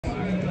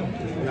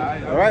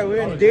All right,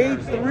 we're in day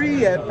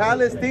 3 at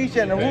Palace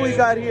Station. And who we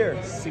got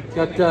here?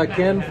 Got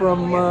Ken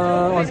from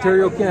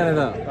Ontario,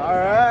 Canada. All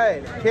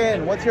right,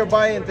 Ken, what's your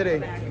buy-in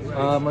today?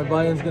 My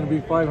buy-in's going to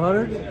be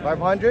 500,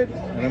 500?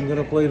 and I'm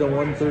going to play the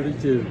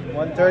 132.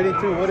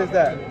 132, what is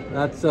that?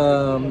 That's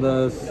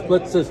the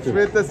Split Sister.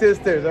 With the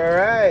sisters, all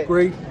right.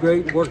 Great,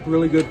 worked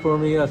really good for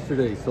me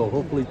yesterday, so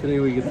hopefully today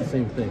we get the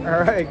same thing.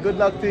 All right, good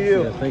luck to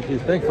you. Yeah, thank you.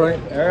 Thanks,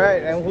 Brian. All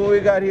right, and who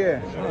we got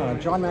here?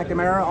 John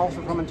McNamara,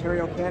 also from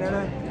Ontario,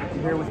 Canada. I'm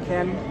here with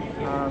Ken,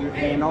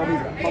 and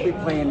I'll be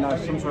playing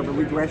some sort of a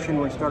regression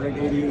where we start at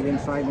 88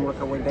 inside and work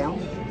our way down.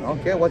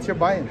 Okay, what's your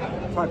buy-in?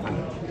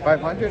 500.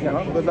 500?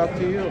 Yeah. Good luck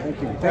to you. Thank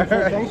you.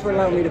 Thanks for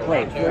allowing me to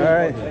play. All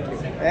right,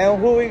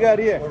 and who we got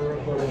here?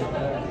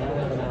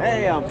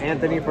 Hey, I'm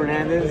Anthony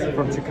Fernandez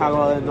from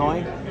Chicago,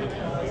 Illinois.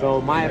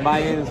 So my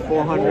buy-in is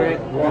 400.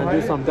 We're gonna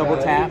do some double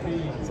tap.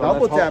 So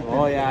Double tap?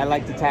 Oh yeah, I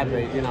like to tap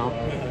it, you know.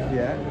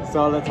 Yeah.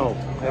 So let's hope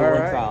it All works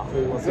right. out.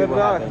 We'll see Good what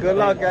luck. happens. Good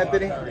luck,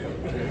 Anthony.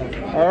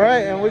 All right,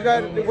 and we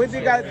got this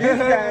guy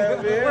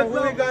over here.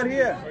 Who we got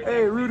here?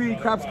 Hey, Rudy,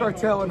 Craps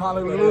Cartel in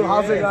Honolulu.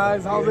 How's it,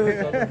 guys? How's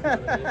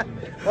it?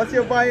 What's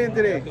your buy-in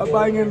today? I'm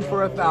buying in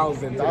for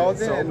 1,000. So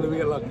 1,000? hopefully we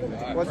get lucky.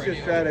 What's your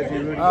strategy,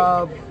 Rudy?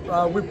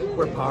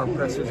 We're power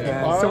pressers,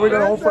 man. Power so we're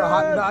gonna hope for pressers?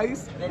 hot and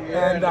ice,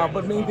 and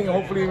but main thing,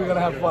 hopefully we're gonna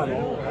have fun.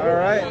 All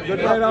right, good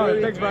luck. Right on.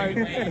 Rudy. Thanks, Brian.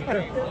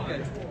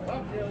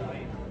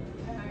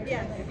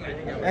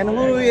 And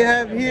who do we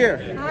have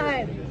here?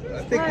 Hi.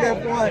 Stick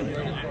that one.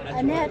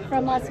 Annette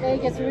from Las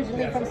Vegas,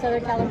 originally from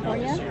Southern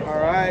California. All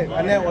right,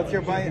 Annette, what's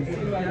your buy-in?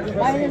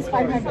 Mine is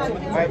 500.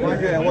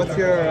 500. And what's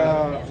your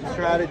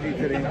strategy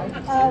today?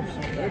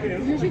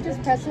 Usually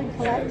just press and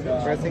collect.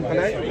 Pressing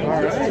connect? All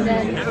right. And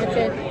then if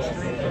it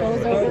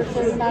goes over a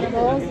certain amount of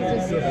rolls, you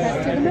just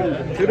press to the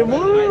moon. To the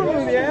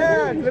moon!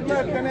 Yeah, good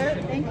luck,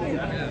 Annette. Thank you.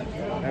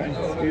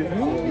 Excuse me.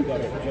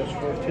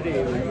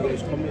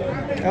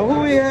 And who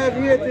we have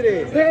here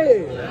today?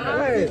 Hey,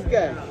 hi. This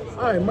guy.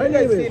 Hi, my You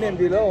guys name seen is him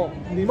before,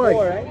 Mike.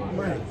 right?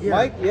 Mike, yeah.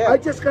 Mike, yeah. I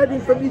just got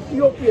in from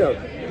Ethiopia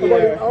about Yeah.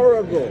 an hour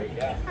ago,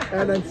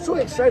 and I'm so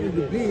excited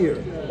to be here.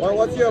 Well,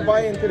 what's your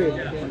buy-in today?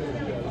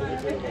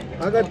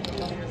 I got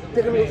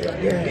take a look.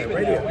 Yeah,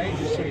 right here.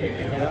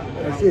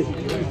 That's it.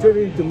 You turn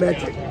it into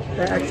magic.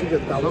 Actually,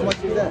 just How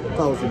much is that?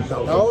 1,000.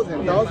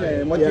 1,000.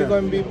 And what Yeah. you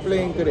going to be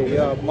playing today?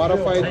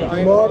 Modified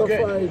time?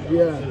 Modified,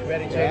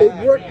 yeah. It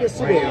worked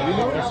yesterday, you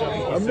know.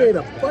 I made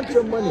a bunch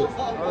of money.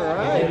 All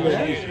right.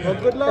 Well,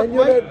 good luck, And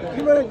Mike.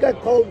 you know that guy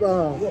called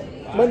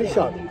Money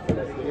Shot?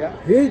 Yeah.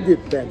 He did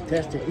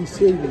fantastic. He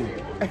saved me,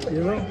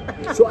 you know.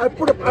 So I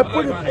put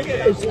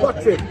a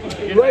spot trick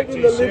right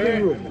in the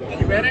living room.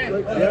 You ready?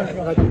 Right,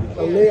 yeah,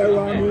 I lay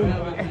around him.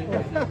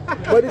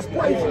 But his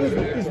place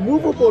is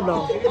movable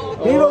now.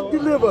 He don't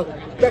deliver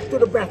back to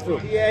the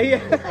bathroom. Yeah.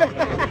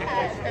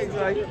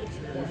 Exactly.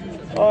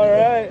 All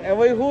right. And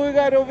wait, who we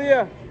got over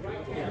here?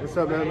 What's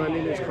up, man? My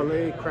name is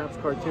Calais Craps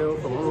Cartel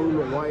from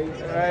Honolulu, Hawaii.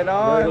 Right Right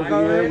on, over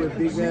Calais. here with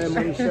Big Man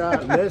Money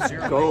Shot. Let's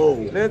go.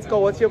 Let's go.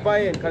 What's your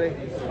buy-in, Calais?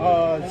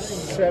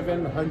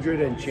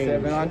 700 and change.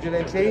 700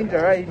 and change.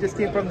 All right. You just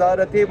came from the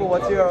other table.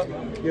 What's your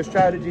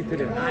strategy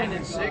today?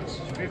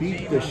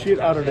 Beat the shit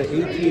out of the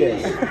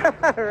ATS.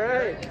 All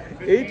right.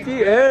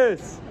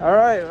 ATS. All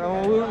right.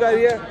 Who we got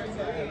here?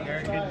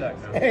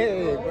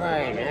 Hey,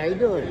 Brian, how you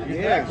doing?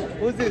 Yeah.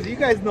 Who's this? You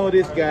guys know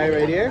this guy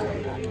right here.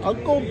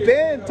 Uncle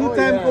Ben,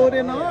 two-time yeah.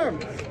 Golden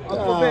Arms.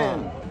 Uncle Ben.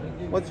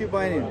 What's your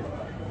buy-in?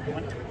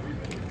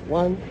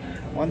 $1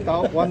 $1.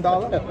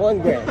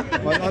 $1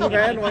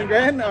 grand. $1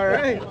 grand? All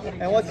right.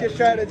 And what's your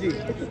strategy?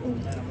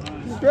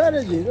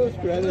 Strategy, no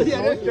strategy.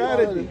 Yeah, no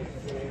strategy.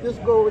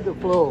 Just go with the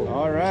flow.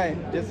 All right.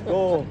 Just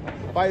go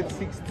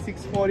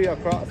 640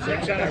 across.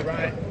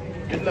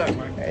 Good luck,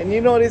 man. And you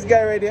know this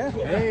guy right here?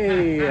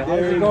 Hey, how's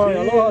There it going?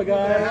 he is. Aloha,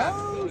 guys.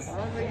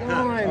 How's it going?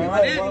 All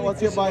right.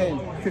 What's your buy-in?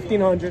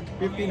 1,500.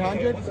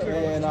 1,500.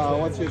 And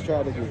what's your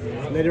strategy?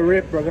 Let it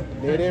rip, brother.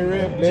 Let it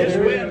rip. Let it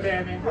rip.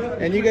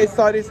 And you guys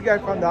saw this guy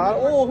from the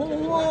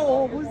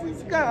whoa, who's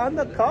this guy on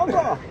the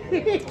cover?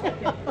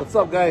 What's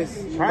up,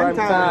 guys? Prime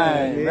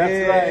time. Yeah.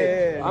 That's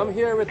right. I'm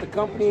here with the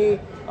company,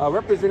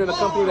 representing the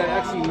company that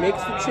actually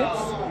makes the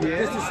chips,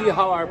 just to see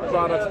how our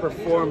products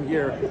perform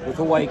here with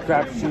Hawaii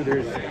Craft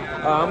Shooters.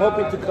 I'm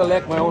hoping to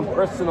collect my own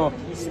personal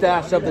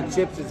stash of the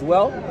chips as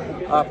well.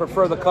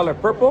 Prefer the color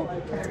purple,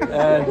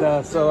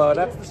 and so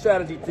that's the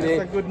strategy today.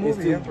 That's a good is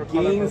movie, to yeah, for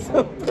color gain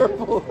some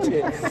purple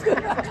chips.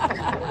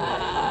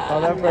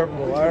 Color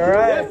purple. All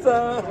right.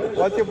 Yes,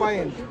 What's your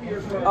buy-in?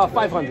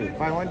 500.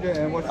 500.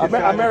 And what's your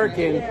strategy?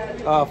 American,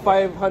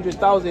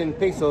 500,000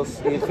 pesos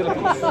in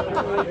Philippines.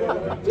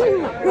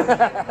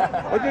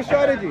 What's your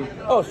strategy?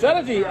 Oh,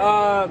 strategy.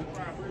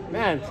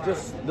 Man,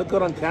 just look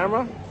good on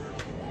camera.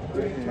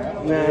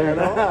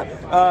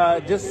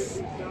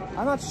 Just,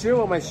 I'm not sure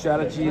what my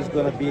strategy is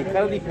going to be. It kind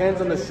of depends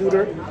on the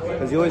shooter,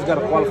 because you always got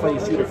to qualify your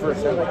shooter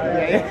first.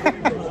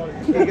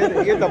 You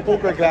get the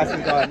poker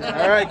glasses on.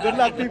 All right. Good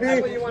luck,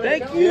 PB.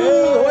 Thank you.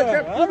 What's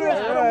your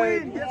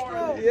win? Let's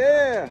go.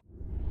 Yeah.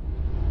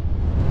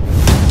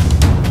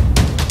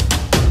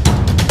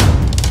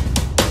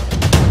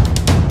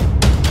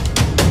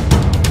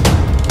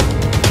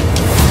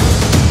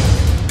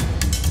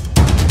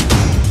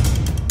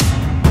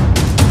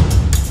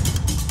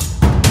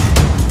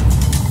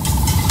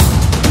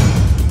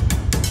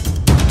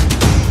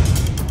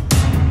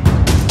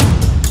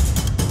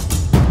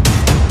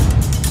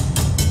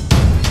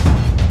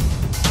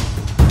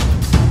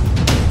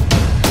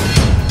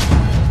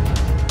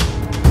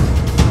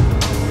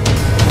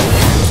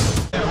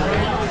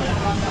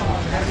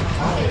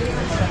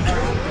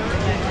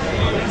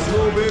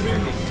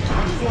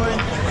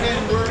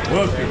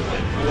 Welcome.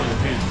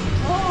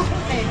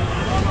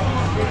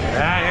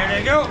 Alright, here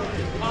they go.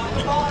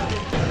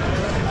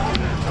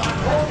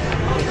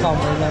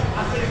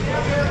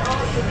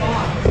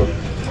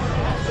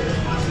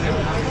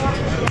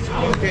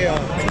 Okay,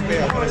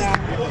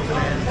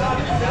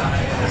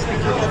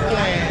 stick with the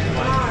plan.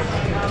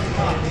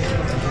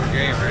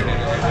 Game ready.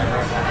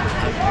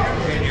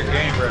 Get your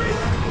game ready.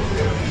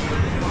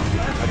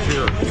 That's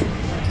yours.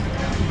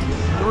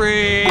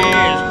 3 is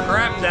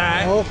crap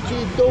die.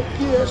 Okay,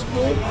 dokie, that's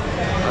good.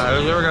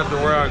 Whoever got the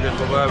round gets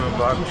 $11.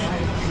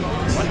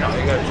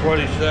 You got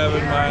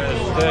 27 minus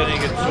 10, you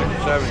get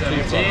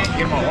 17.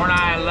 Give him a horn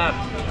eye 11.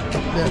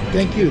 Yeah,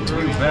 thank you.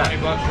 $20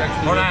 extra.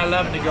 Horn eye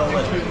 11 to go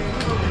with it.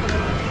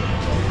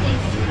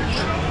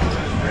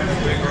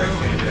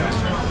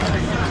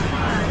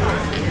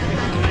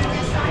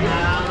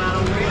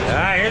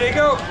 Alright, here they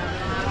go.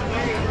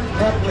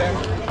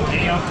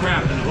 Any old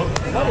crap in the book.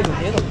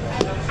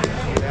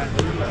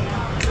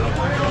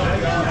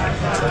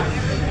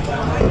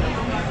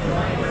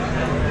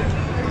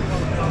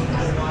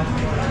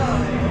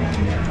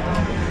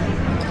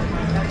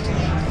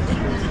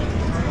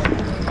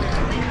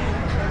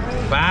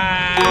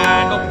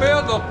 Fine.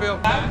 Go Phil.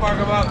 Park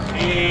them up.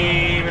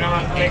 Even I'm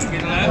not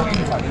taking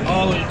left.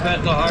 Always bet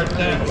the hard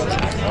thing.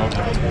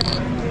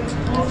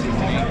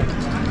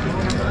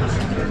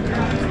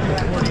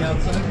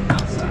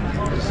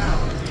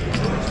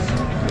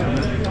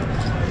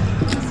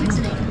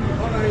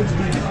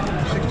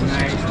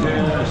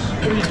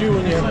 What do you do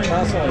when you have a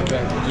toss like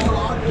that? You just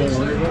don't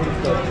worry about it?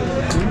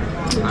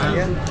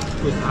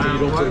 You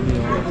don't put me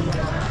on.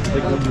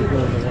 Like when you're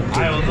going to one. I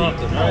owe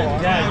nothing, right?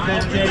 Yeah,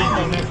 that change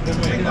next to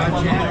me.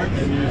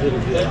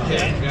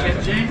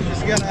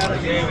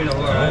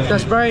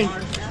 That's Brian.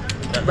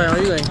 Brian, how are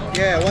you going?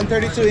 Yeah,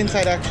 132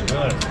 inside action.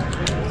 Good.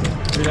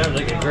 Dude, that was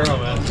like a girl,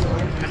 man.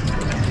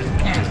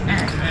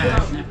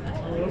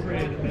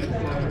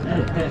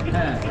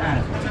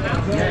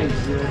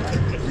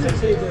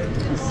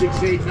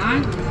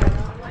 689.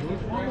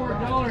 One more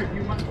dollar if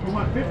you want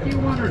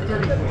 51 or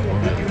 34.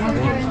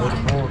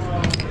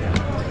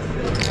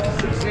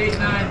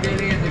 689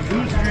 Billy and the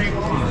goose drink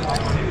one.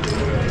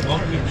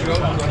 Won't be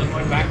joking when it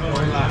went back to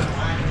our lap.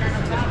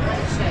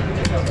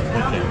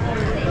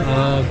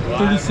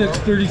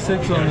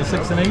 36 on the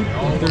 6 and 8,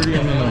 and 30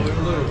 on the 9.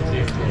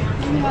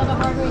 You know the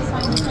hard way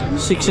sign the same?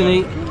 6 and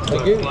 8.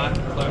 Flat.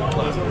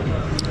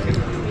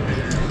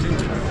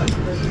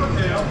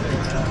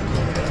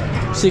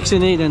 6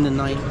 and 8 and the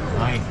 9. You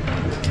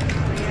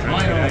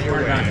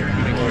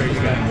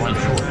got one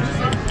short.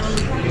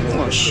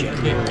 Oh shit.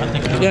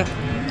 Yeah.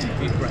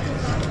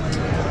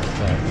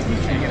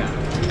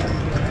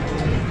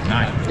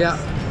 9. Yeah.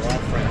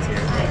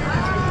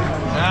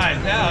 Alright,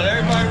 now is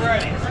everybody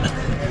ready?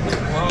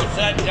 Well,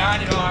 set down,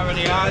 you don't have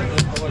any odds.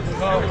 Let's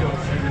go.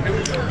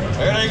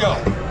 There they go.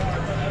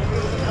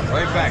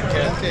 Right back,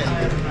 kid.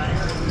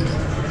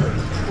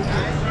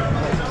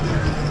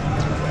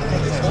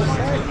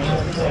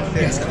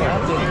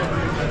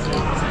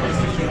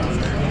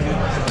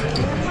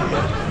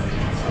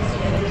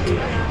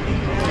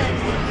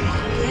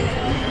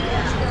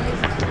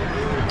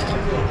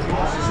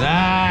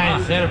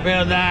 Nice, set a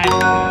bill nice.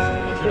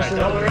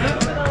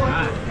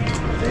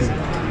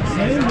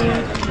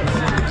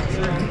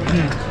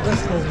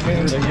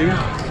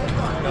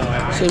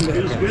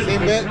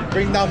 Same bet.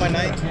 Bring down my 9.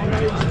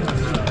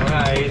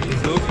 Alright, easy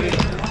goofy.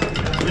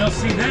 You'll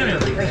see that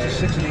every day.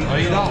 Oh,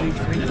 you don't?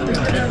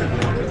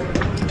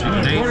 I'm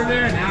going to put her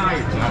there now. I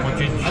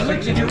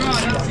looked at your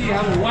rod and see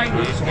how the white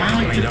was. I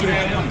only took it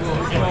at one goal.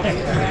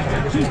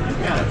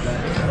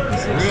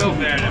 Real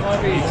bad.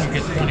 You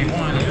get 21.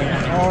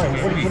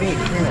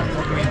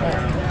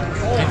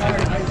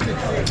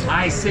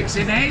 High 6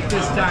 and 8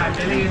 this time.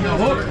 Billy in the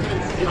hook.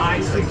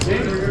 High 6 8.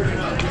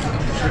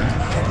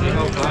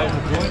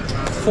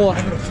 4.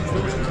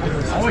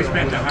 Always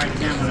bet the high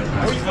camera.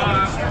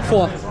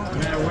 4.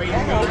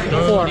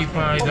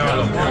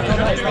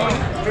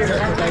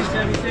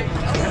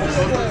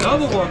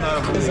 Another one now.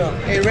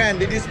 Hey Rand,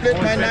 did you split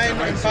my 9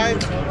 and 5?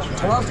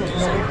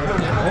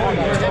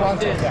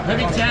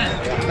 Maybe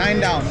 10. 9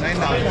 down.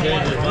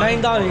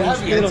 9 down.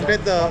 You can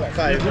split the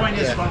 5. Going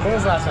this one. What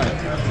was last time?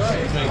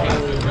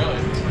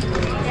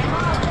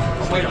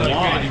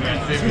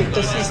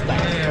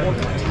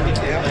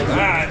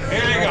 Alright,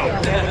 here they go.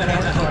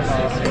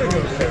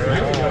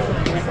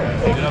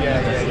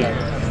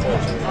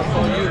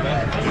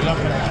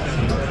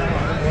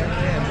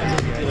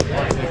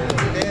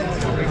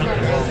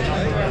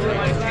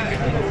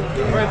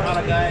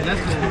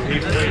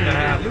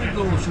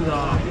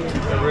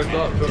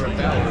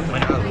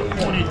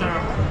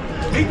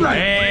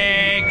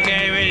 Hey,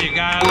 Kevin, you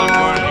got a little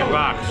more in your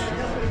box.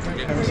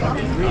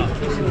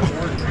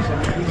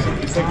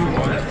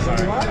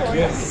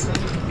 Yes.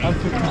 I'm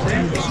 52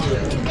 this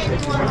year.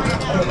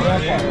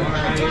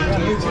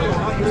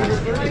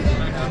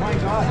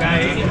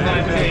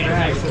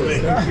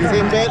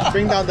 Same bet,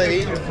 bring down the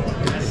 8.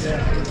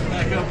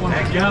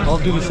 I'll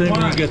do the same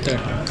when you get there.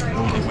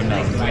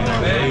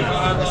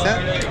 What's that?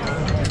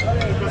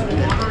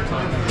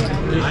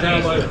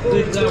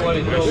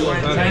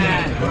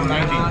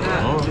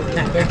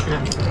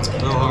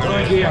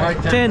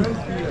 10.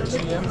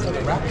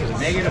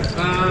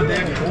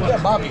 Yeah,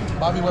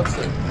 Bobby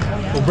Webster.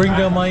 We'll bring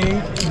down my 8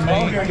 and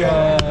make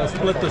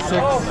split the 6.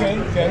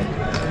 Okay.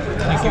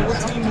 So what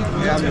team?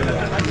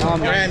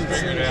 Brand,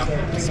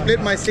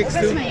 split my 6 too.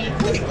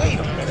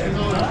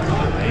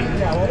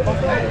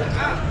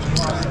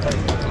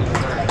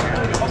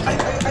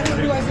 I didn't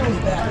realize it was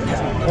that.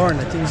 Horn, I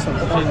think some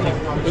 $8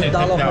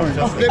 horn.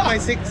 Split my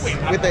 6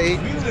 with the 8.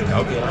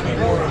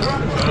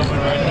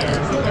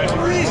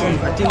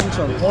 I think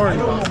some horn.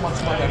 $8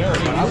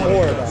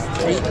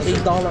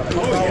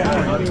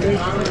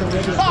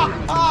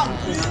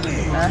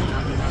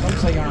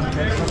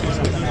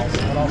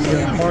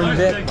 horn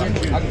Vic.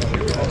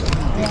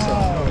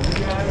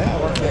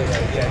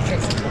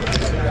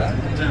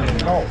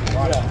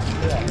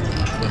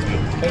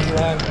 Thank you,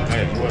 Ryan.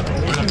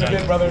 You're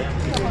good, brother.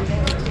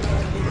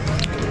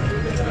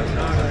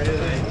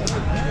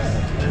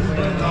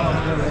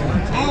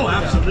 Oh,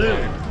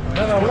 absolutely.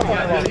 No, we're not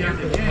talking about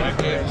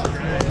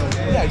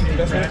yeah,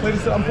 that's when I play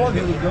this. Unplug it.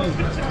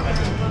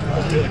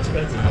 That's real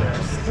expensive.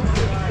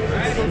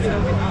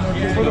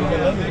 For the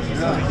millennials, you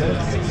know,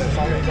 that's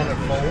all on their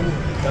phone,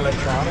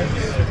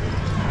 electronics.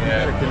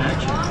 Yeah.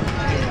 Connection.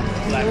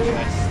 Black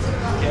West.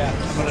 Yeah,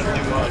 I'm gonna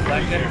do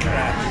Black Decker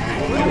Craft.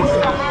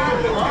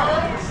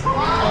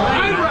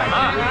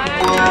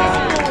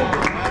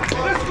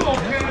 Let's go,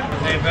 Ken.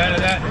 Hey, better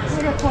that.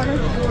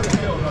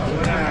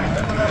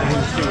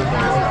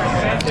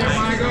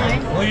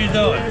 What are you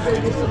doing?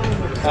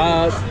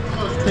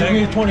 Take me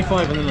to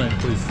 25 in the night,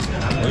 please.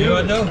 What you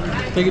gonna do?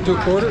 Take it to a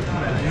quarter.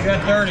 You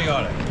got 30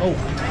 on it. Oh.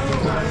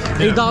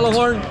 $8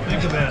 horn.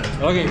 Think about it.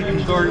 Okay,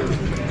 sorry.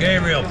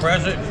 Gabriel,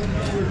 press it.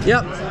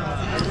 Yep.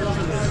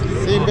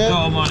 Same bet.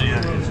 All money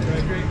out.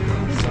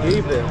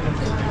 Same bet.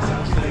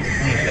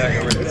 I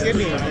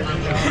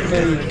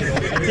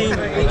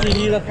think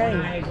he's a fan.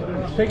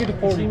 Take it to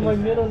 40. My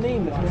middle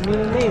name. It's my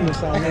middle name.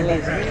 It's on the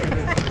list.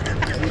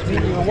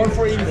 1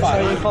 for 85.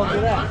 So you call me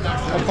that.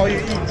 I'll call you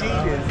EG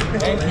then.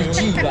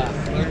 EG ba?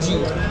 EG.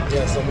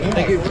 Yeah, so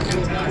Thank you.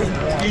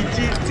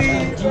 EGT.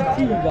 EGT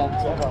ba?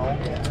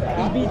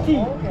 EBT.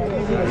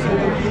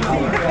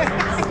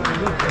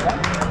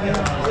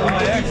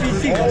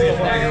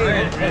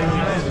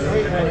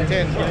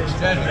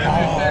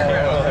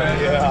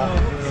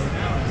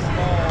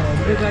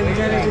 Because I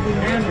got everything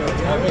handled. Oh,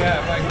 yeah,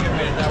 if I can give me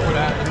that would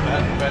have to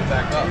bend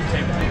back up.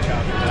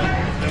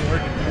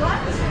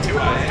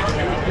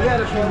 You got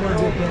a few more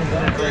weekends.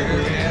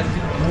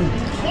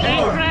 Hey,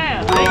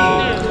 Crab.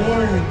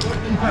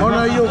 Oh,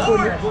 no, you'll put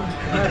it.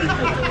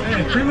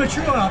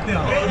 premature out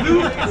there. Here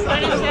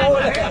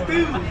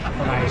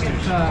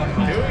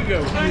we go.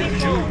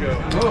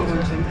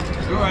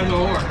 Go right the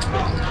horn.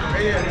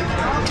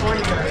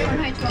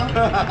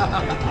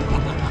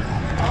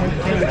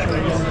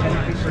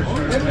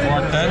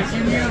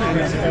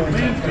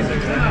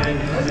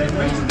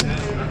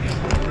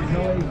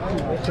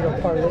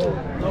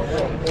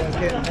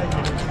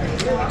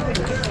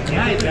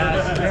 Yeah, it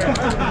does.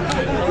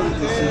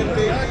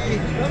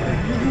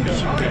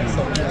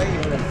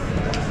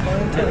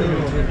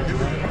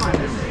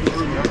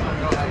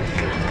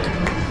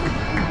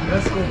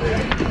 Let's go.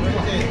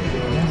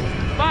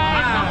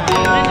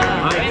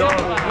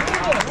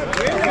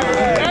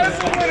 That's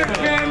the winner,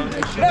 Ken.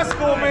 Let's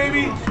go,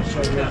 baby.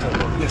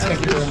 Yes, thank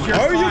you very much.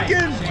 How are you,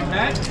 Ken?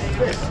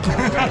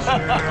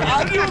 How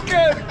are you,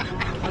 Ken?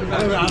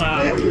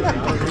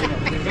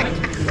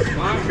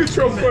 You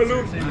throw for a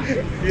loop.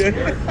 Yeah.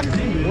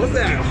 What's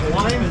that?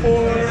 Line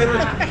for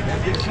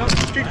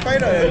Street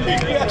Fighter.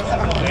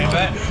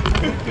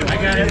 I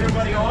got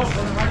everybody off.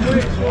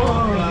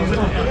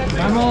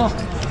 I'm off.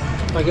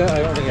 I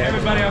don't think I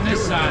Everybody on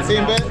this side.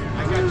 Same bet. I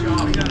got you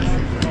all.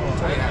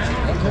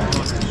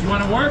 You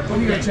want to work?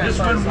 This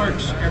one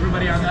works.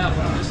 Everybody on that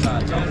one on this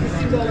side.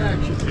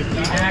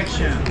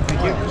 Action.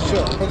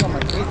 Sure. Hold on my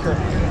speaker.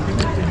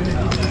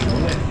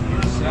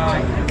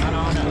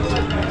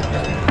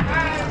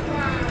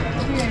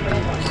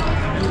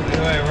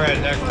 Right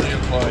next to you,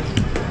 boy.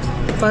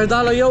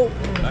 $5 yo.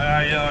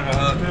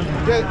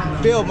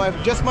 Bill,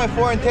 just my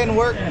 4 and 10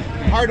 work.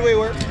 Hard way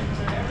work.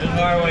 This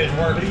highway is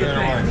working very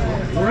hard.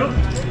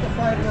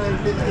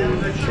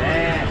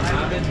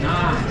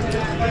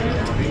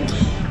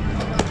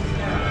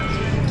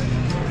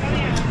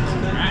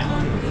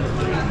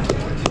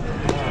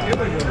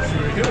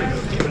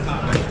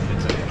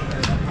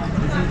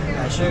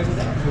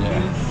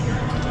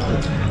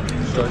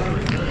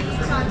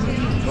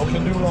 No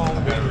can do wrong.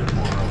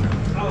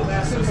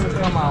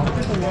 Come out.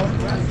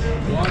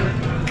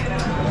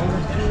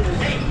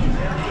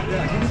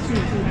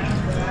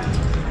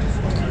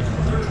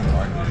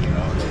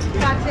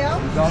 Cocktail?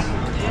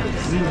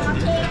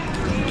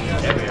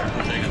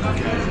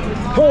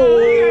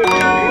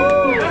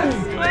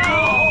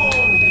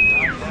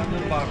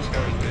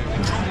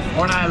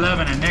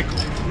 $4.11 a nickel.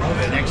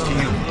 Next to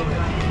you.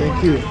 Thank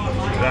you.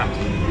 Yeah.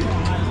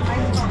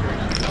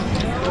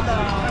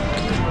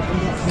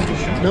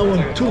 That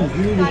one, 2.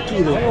 You needed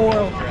 2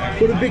 though.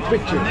 For the big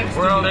picture.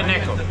 World and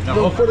nickel.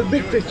 No, for the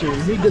big picture.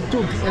 You need the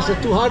two. That's the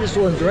two hardest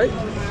ones, right?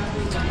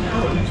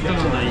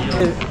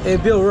 Hey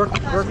Bill, work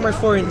my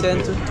 4 and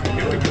 10 too. 4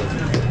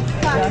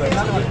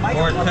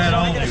 and 10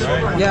 only,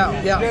 right?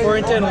 Yeah, 4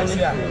 and 10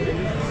 only.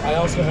 I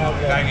also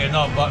have Gotta get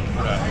no button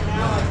for that.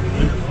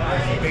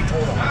 big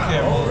total.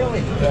 Can't move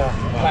it. Yeah,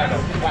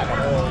 platinum.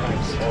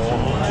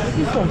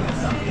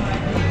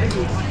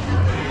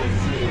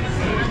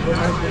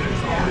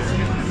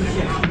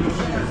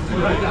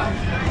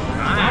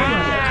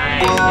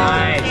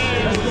 Nice.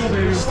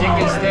 Stick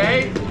and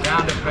stay,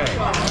 down to pay.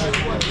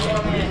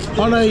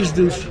 On ice,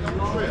 douche.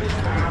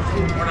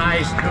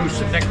 Nice,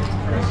 deuce and nickel.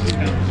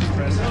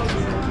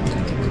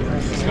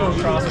 Let's go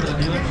across to the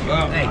dealer.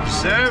 Thank you,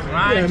 sir.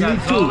 Ryan, Yeah, me got all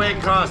the too. way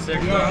across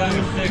there. For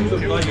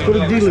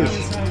the dealers.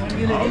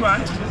 All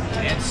right.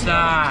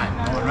 Inside.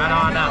 Going right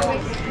on up.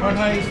 One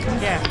ice.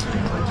 Yeah.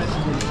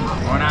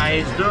 One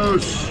ice,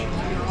 deuce.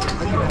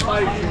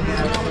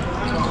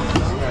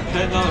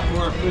 $10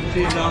 for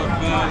 $15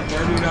 bag,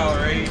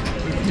 $30 8,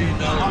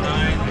 $15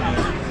 9,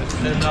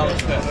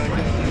 $10 set.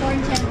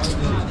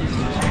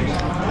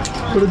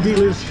 For the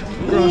dealers.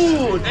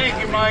 Ooh, thank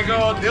you,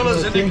 Michael.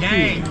 Dealers in the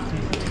game.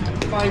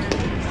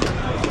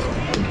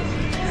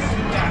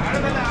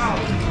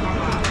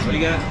 What do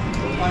you got?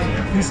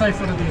 Inside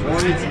for the dealer.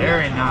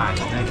 Very nice.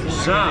 Thank you,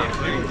 sir.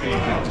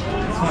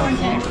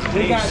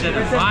 He said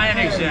a fine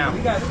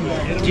example.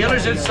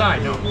 Dealers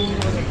inside, no.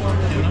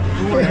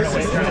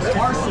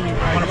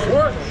 On a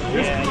fork?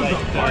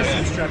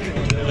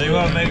 So you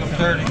want to make them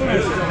 30? So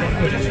you're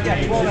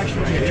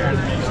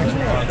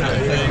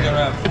going to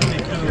have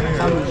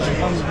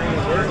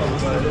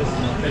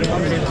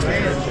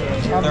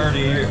 30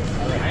 here.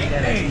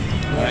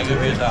 I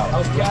give you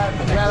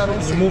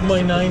 $1. Remove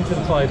my 9 to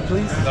the 5,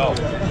 please. No.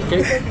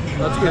 Okay,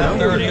 that's good.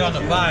 30 on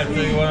the 5, so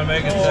you want to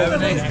make it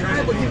 70?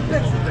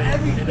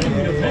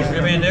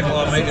 Give me a nickel,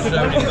 I'll make it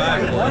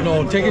 75.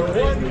 No, take it.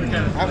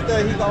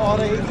 After he got all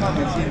the 8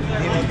 comments, he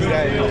didn't do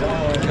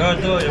that. Go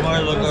do it, you might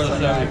as well go to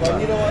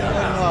 75. You know what?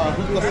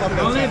 Who's the something?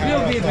 Don't let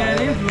Bill be a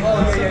bad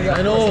influence.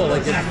 I know,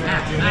 like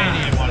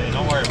Canadian money,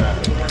 don't worry about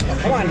it.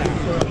 Come on now.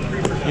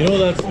 you know,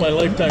 that's my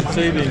lifetime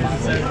savings in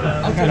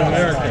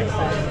America.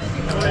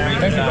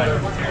 Thank you, buddy.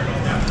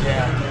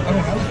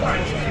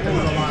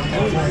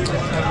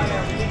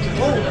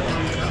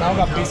 Now I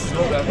got pieces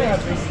loaded.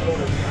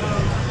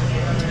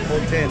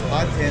 410,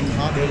 510,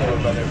 not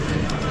brother.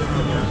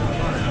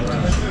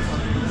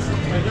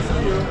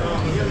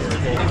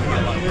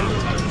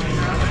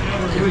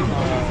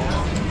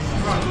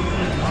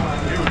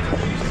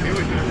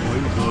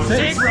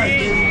 Six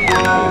right.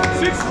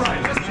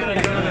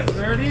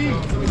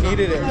 We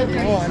needed it.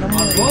 Oh, I know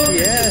more.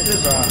 Yes.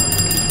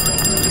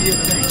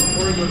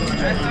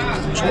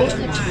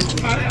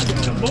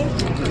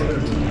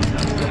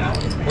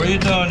 What are you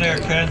doing there,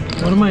 Ken?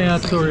 What am I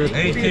at, sorry?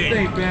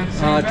 18.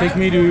 Take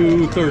me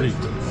to 30.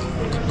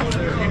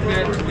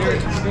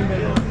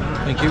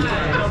 Thank you.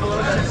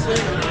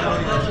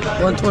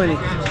 120.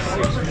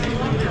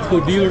 Go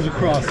dealers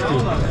across too.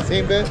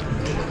 Same bit.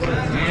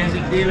 And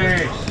the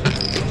dealers.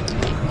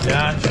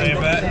 John, same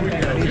bet.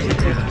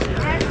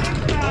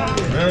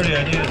 Rudy, I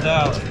need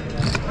 $1.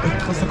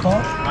 What's the call? I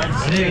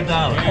need $1.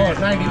 Oh,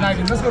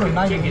 90. Let's go to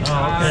 90.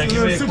 Oh, okay,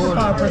 give me a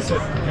quarter.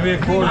 Give me a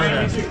quarter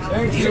there.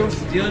 Thank you.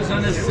 Dealers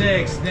on the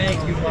 6.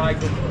 Thank you,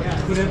 Michael.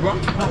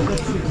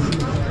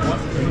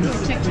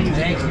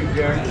 Thank you,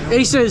 Jerry.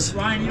 Aces.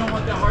 Ryan, you don't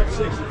want that hard 6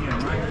 again,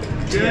 right?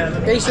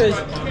 Aces.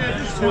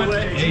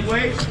 Eight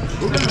ways?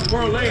 We're going to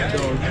parlay it,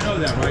 though. You know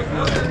that, right?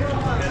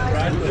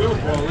 We'll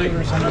parlay.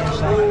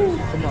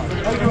 Come on.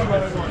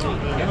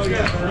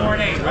 4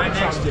 and 8, right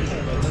next to it.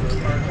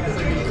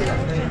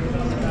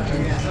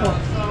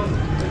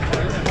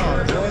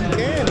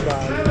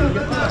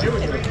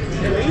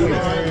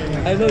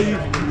 I know you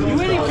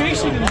ain't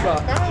patient, bro.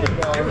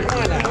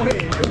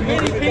 You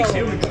ain't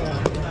patient.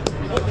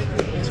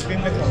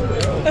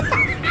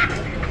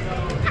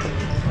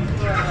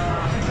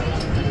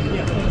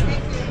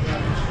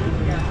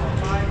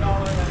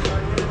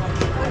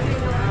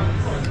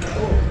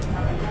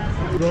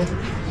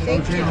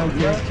 Thank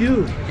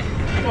you.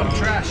 I'm on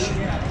trash.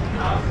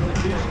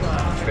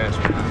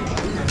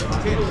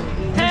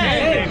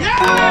 Hey!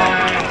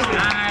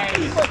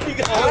 Nice! I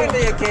don't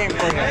think it came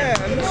from him.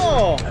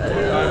 No.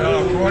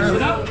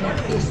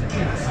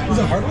 Is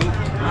it hard one?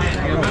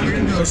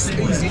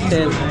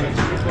 10.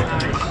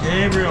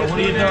 Gabriel, what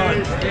are you doing?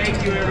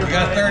 We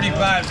got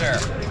 35 there.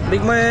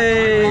 Big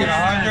my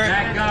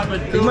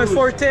 100? big my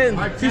 410.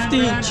 50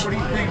 each.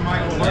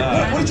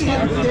 What did you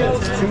have?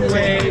 2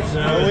 waves.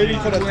 We're waiting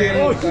for the thing.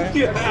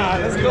 Yeah,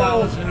 let's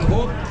go.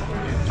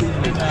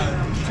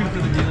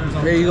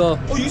 There you go.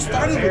 Oh, you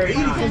started with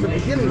 80 from the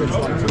beginning.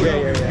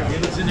 Yeah.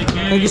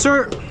 Thank you,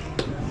 sir.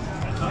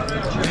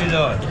 What are you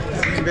doing?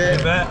 Same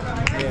bet?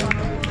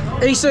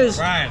 Aces.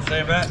 Brian,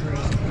 same bet?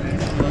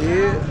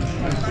 Yeah.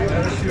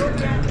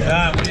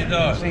 John, what are you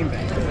doing? Same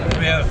bet. Let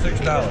me have $6.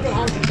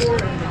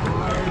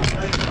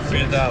 Give me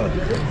 $1.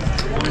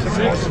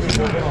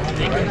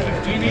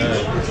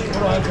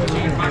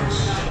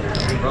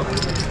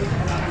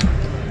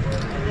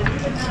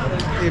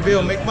 Hey,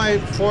 Bill, make my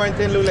 4 and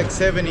 10 look like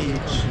 70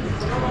 each.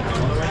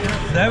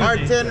 70. Our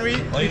 10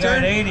 Well, you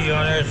got 80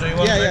 on there, so you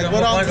want to make them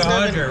look like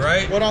 100,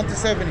 right? Go down to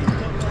 70.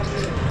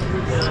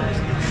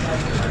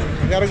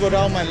 I gotta go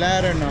down my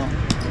ladder now.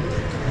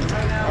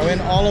 I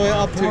went all the way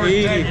up to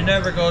 80. You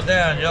never go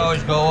down, you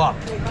always go up.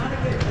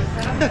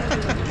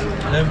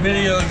 The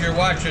videos you're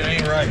watching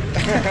ain't right.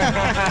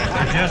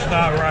 They're just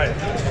not right.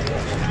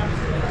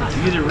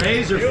 Either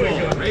raise or full.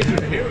 Raise or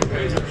full.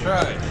 That's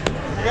right.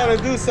 You gotta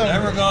do something.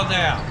 Never go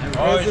down.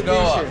 Always go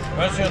up.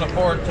 Especially on the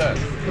 4 and 10.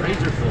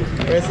 Raise or full.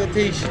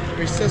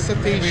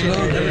 Resuscitation. If you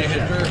lose and you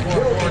hit 3 or 4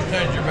 and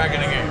 10s, you're back in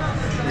the game.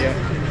 Yeah.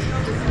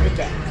 Good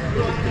job.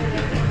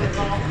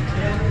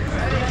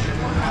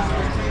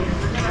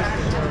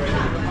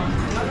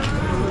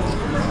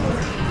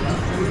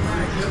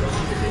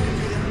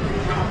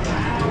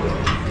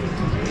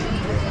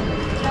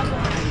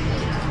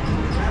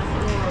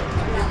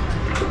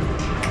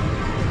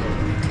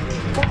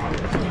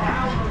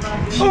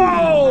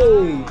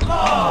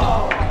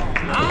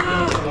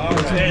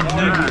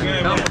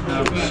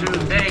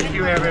 Thank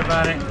you,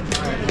 everybody.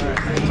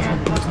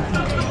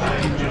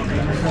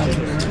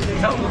 A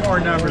couple more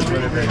numbers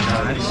would have been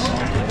nice.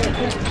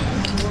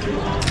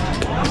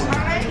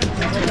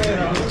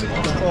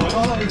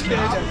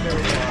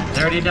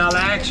 $30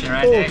 action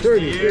right next to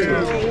you.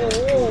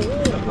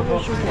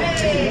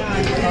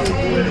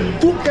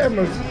 2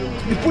 cameras.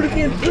 You put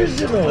me in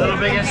prison. Little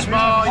big and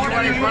small. You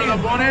ready for the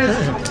bonus?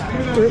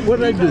 What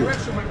did I do?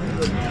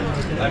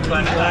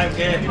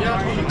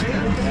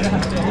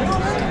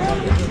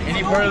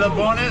 Any part of the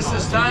bonus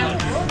this time?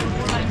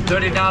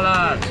 $30.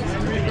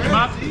 Come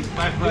up. You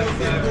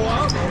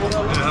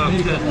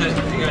got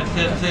 10,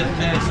 10,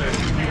 10, sir.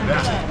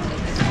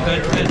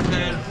 10, 10,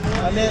 10.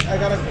 And then I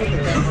gotta put the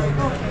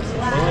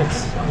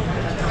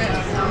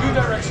New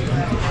direction.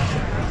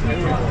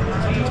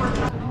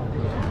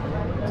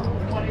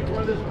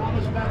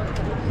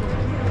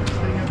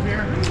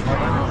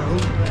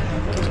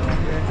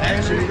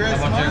 Action, regress.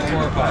 1, 2,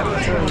 4,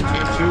 5.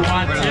 2,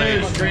 1,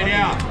 2, straight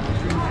out.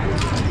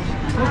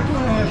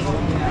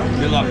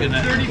 Good luck in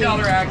that.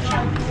 $30 action.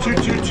 2,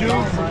 2, 2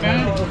 for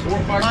Ben. 4,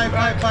 5, 5,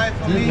 5, 5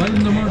 for me. 5,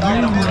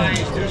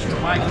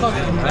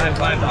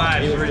 5,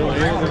 5. 3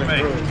 for me.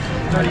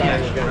 30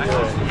 action.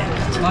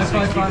 5,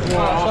 5, 5,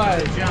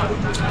 5.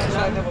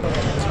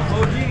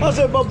 How's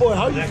that, my boy?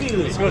 How you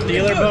feeling? Let's go with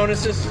dealer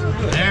bonuses.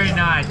 Very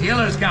nice.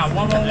 Dealer's got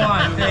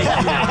 101. Thank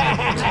you.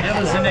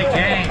 Dealer's in the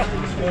game.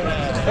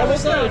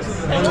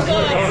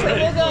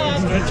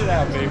 Stretch it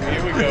out, baby.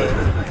 Here we go.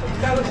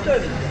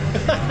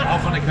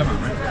 Off on the cover,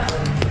 right?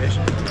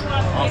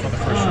 Off on the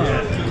first shot.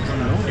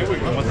 Here we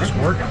go. I want this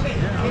working.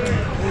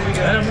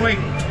 Let him wait.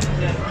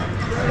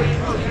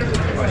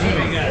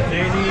 We got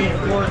 80,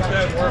 4 and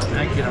 10 work.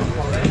 Thank you. Is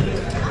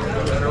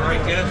that the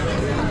right guess?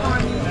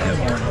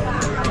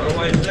 What do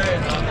I say?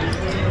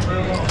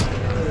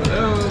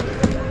 Hello?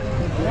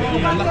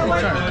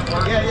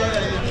 Yeah.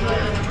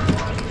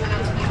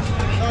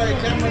 Sorry,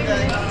 camera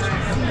guy.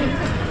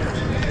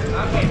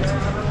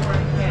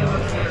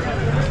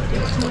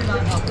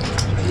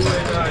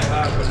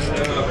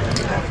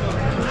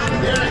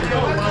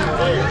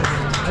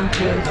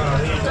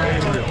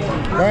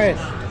 Brian.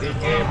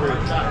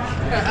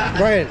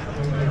 Brian.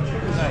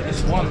 This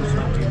one's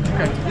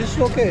okay. This is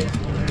okay.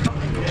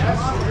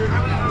 That's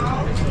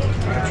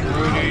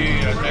Rudy,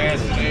 that's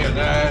Anthony, and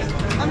that.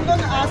 I'm going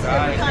to ask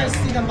every time I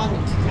see the money.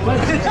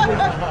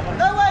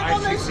 That way I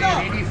don't make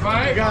sure.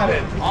 85. Got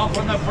it. Off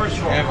on the first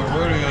roll. Yeah, but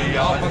Rudy will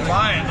yell for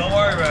mine. Don't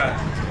worry about it.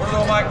 Where's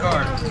all my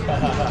cards?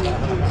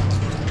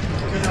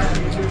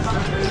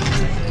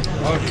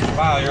 Oh, she's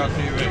smiling. You're on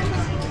TV.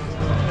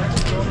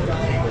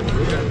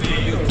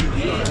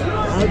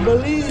 I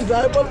believe.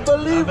 I'm a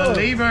believer.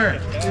 Believer.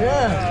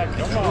 Yeah.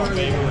 Come on,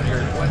 baby.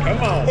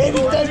 Come on.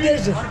 Anytime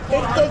there's an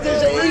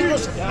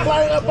Eagles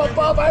flying up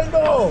above, I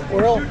know.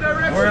 World,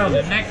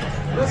 the neck.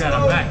 We got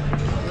him back.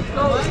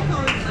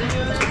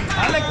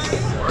 Alex,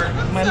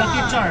 my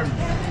lucky charm.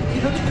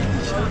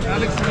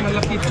 Alex is my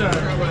lucky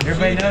charm.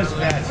 Everybody knows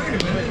that.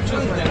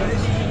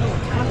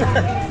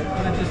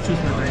 I just choose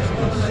my nice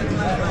ones.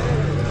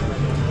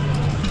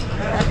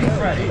 Happy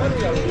Friday.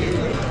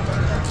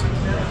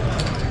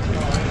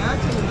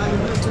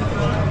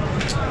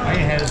 I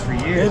ain't had this for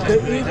years. And the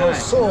Eagles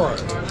soar. I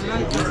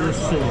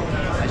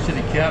should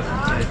have kept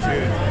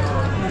it.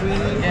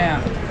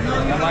 Yeah,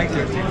 I like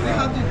their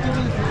TikTok.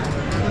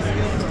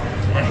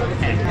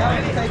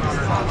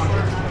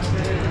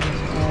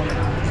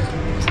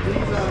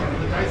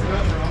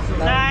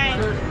 Nine.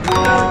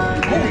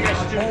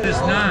 This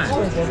 9.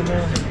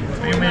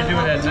 What do you mean to do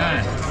with that 9?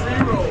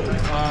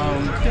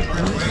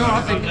 No,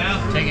 I'll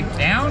take it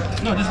down?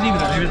 No, just leave it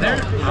there. Leave it there?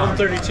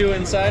 32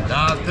 inside.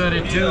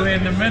 32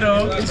 in the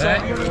middle.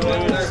 That.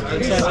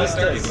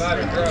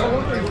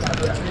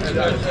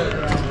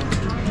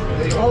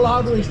 All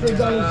out of $3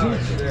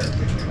 each.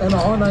 And a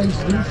Honda is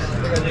this.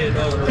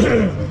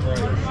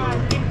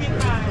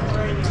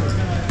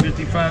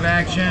 55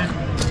 action.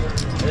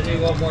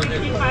 45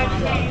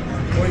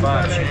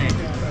 45 chain.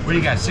 What do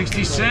you got,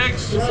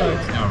 66? All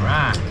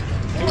right.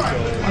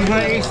 One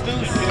high ace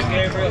deuce.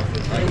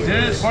 Like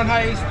this. One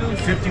high ace deuce.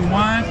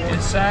 51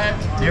 inside,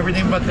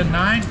 everything but the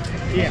 9?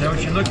 Yeah. Is that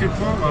what you're looking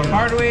for? Or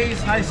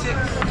Hardways, high 6.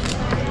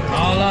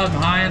 all of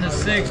them high in the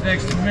 6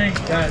 next to me.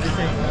 What's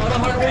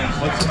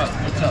up?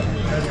 What's up?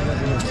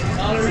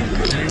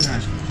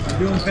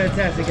 You're doing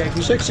fantastic, guy.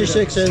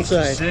 66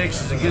 inside.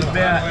 6 is a good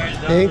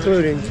bet.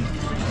 Including.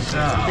 So,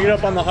 Pick it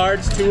up on the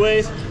hards, 2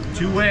 ways.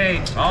 2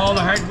 ways, all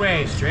the hard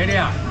ways, straight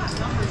out.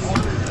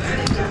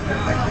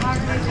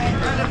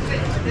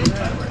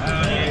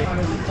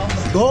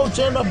 Go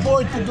tell my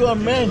boy to do a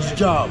man's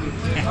job.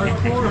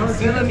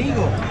 Still an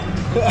eagle.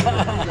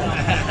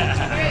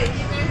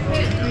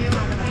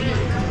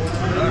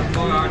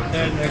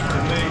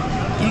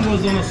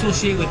 Eagles don't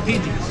associate with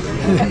pigeons.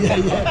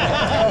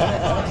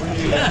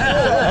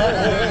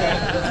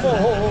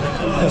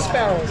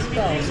 Sparrows.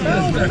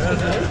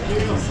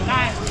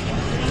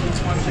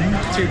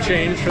 2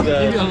 change for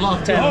the 10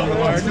 on the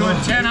hard.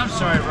 Doing 10, I'm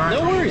sorry, Bart.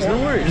 No worries, no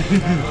worries.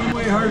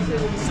 2-way hard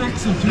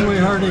 6 and 2-way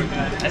hard 8.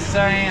 Yes,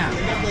 I am.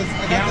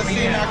 Count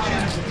me in. 6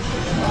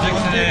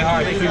 and 8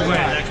 hard, if you win,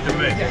 next to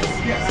me.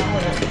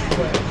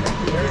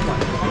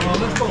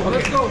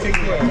 Let's go.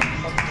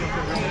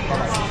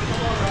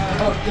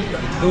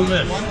 Do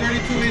this.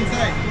 132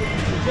 inside.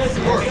 Dust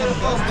on it.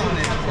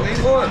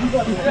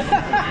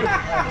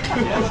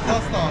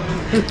 Dust on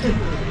it.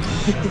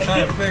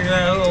 Trying to figure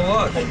out who it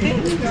was.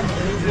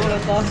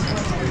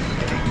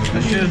 I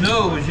should have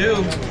known it was you.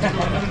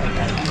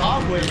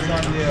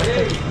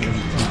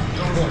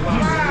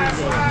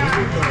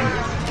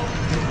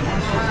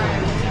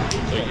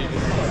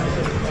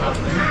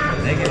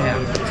 Make it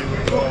happen.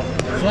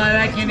 Fly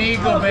like an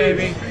eagle,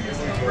 baby.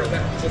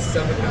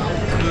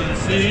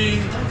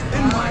 See?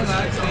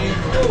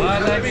 Fly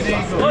like an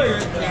eagle.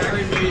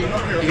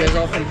 You guys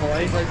all from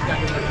Hawaii? You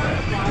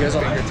guys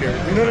all here too? You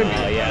know what I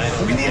mean?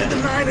 Yeah. We needed the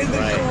 9 and the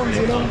cones,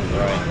 you know?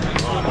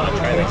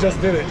 Right. We just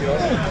did it, you know?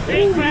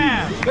 Big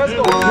man. Let's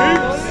go.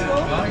 Peace.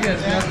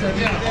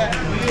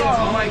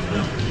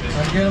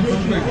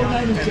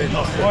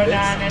 4,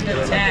 9, and the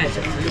 10.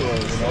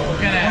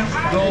 We're gonna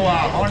go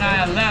 4,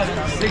 9, 11,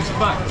 $6.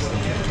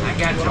 I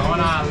got you, 4,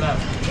 9,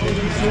 11.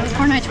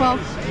 4, 9, 12.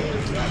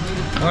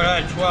 4,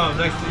 9, 12,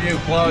 next to you,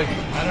 Chloe.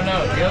 I don't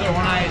know. The other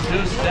one I is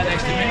deuce. Is that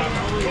next to me?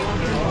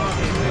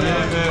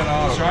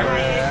 Sorry?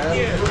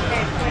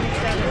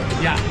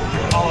 Yeah.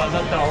 Oh, I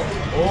left out.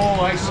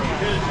 Oh, I see.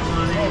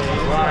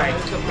 Right.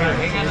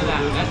 Hang on to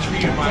that. That's for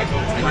you,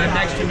 Michael. Right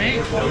next to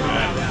me? 27.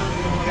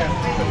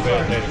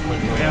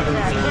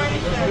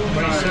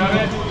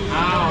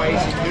 Oh,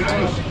 ace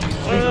deuce.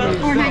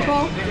 4, 9,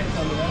 12.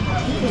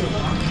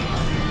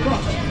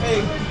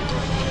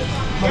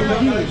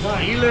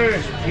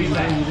 Healers.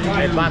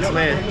 Hey, box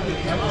man.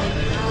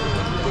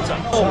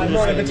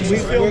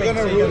 We're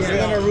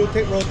gonna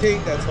rotate.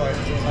 That's why.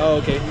 Oh,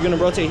 okay. You're gonna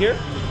rotate here?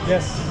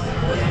 Yes.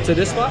 To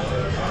this spot?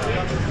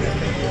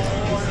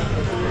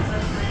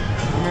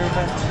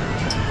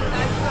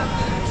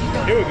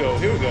 Here we go.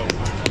 Here we go.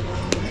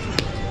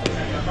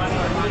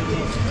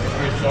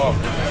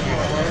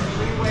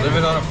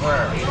 Living on a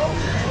prayer.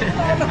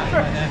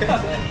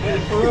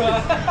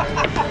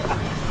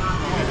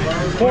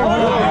 4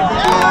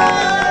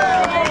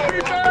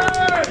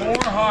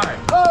 hard.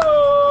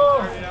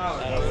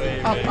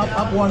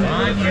 Up 1.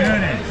 1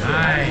 unit.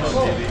 Nice.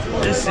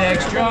 This is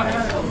extra.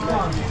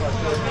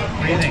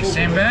 What do you think?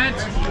 Same bet?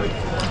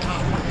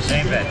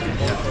 Same bet.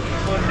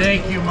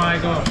 Thank you,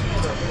 Michael.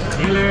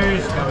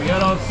 Dealers,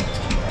 caballeros.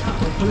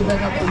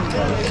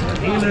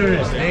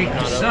 Dealers, thank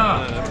you,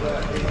 sir.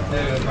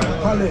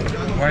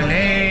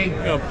 Parlay.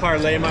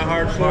 Parlay my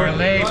hard floor.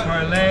 Parlay.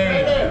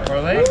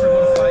 Parlay.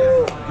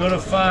 Go to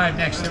 5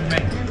 next to me.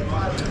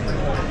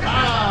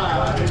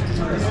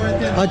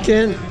 A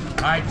 10.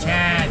 High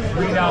 10,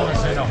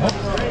 $3 in a hook.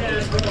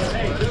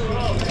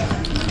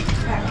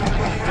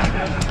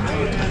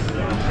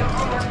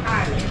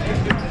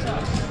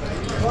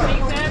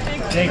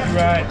 Take you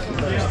right.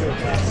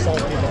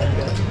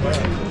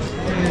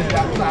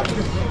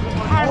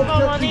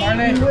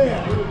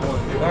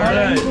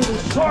 Parlay.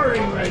 Sorry,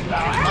 right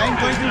now. 9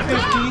 going to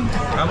 15.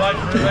 How much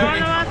for that?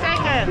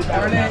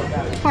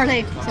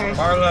 Parlay, sorry.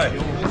 Parlay.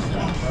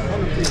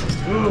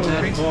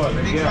 Big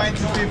fine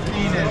to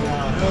 15 and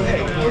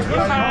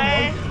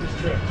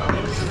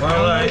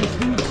Parlay.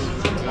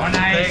 One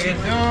nice.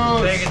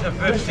 Take it to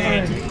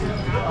 15.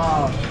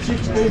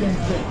 6, 8, and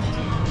 10.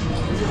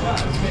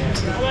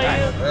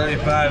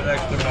 35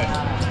 next to me.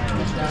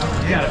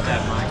 You got it,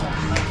 that, Mike.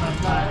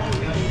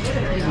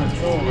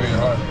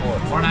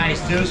 One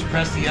nice deuce,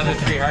 press the other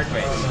 3 hard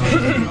ways.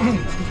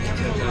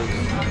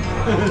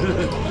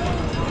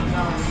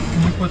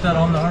 Can you put that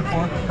on the hard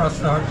 4? Press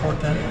the hard 4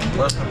 10.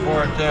 Plus the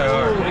 4 and 10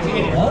 hard.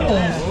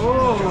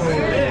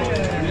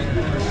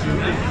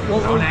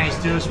 One nice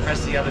deuce,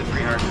 press the other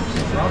 3 hard ways.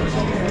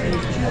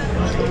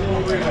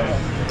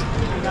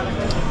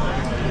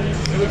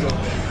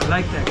 I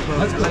like that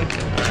close.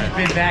 I've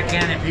been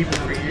backhanding people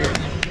for years.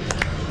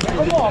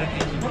 Come on.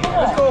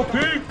 Let's go,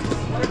 Pete.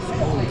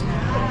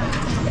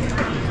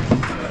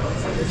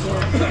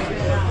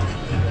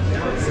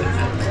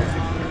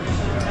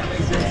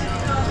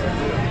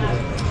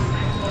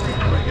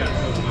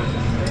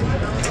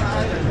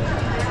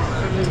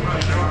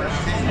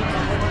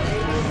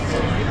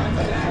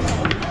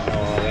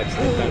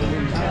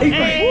 Eight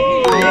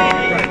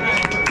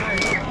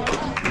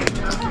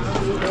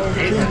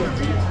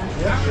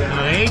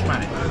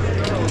money.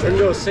 We're gonna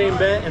go same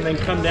bet and then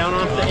come down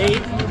off the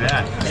 8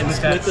 and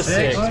split the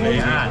 6,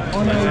 baby.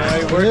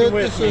 Alright, working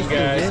with me,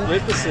 guys.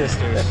 Split the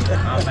sisters.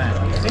 Oh, man.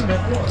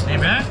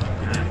 Same bet?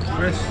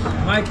 Chris,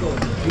 Michael,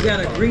 you got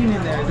a green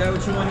in there. Is that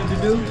what you wanted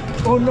to do?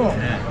 Oh no.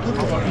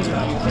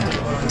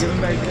 Give him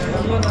back there.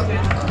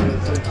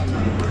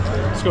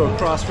 Let's go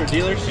across for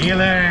dealers.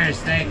 Dealers,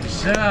 thank you,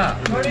 sir.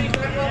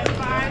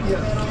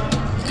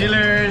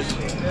 Dealers.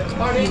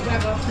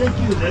 Thank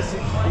you.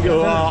 You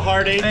go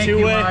hard 8, Thank you,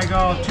 two-way.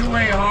 Michael.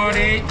 Two-way hard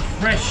 8,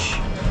 fresh,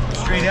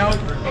 straight out.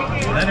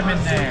 Let him in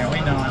there.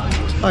 We know him.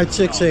 All right,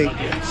 6-8.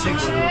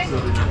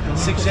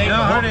 6-8. No,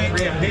 hard 8.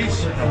 3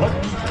 apiece.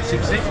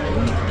 6-8.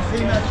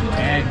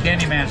 And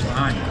Candyman's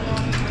behind you.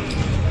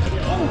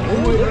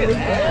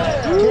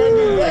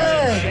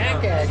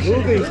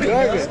 Moving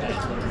target.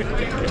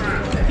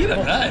 He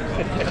looked good.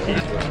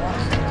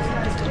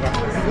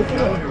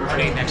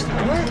 Right next to me.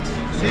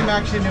 Same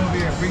action over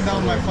here. Bring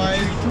down my 5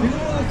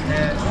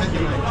 and split the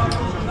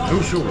 9.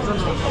 Too sure.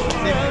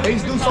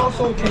 Ace deuce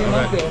also came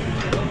up there.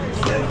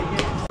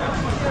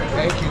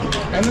 Thank you.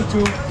 And the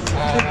 2.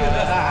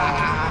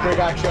 Big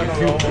action.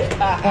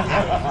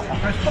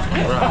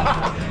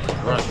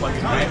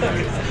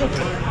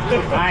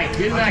 Alright,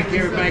 get back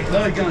here, everybody.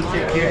 Chloe's gonna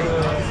take care of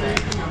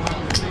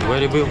you.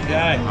 Ready, Bill?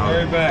 Yeah,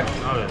 hurry back.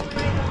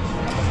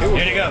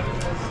 Here you go.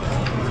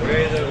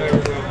 Ready to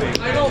be.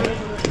 I know.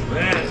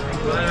 Man,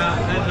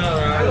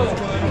 another idol.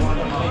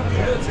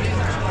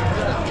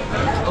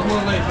 I'm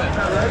gonna lay back.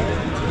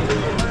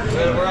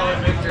 We're all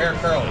gonna make your hair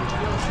curly.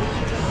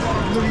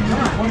 Good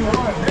for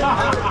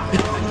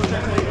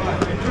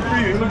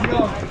you. Look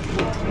out.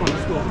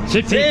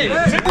 16.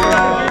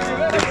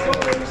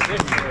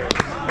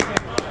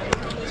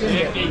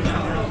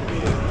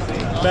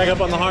 Back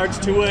up on the hards,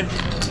 two-way.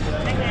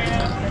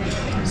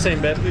 Same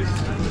bet, please.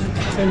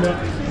 Same bet.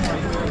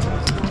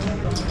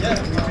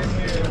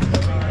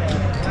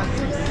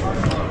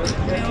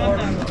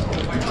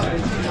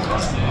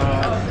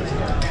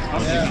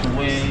 I'm taking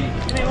away.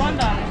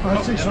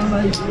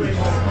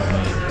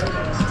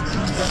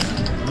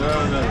 No,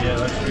 yeah,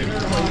 that's good.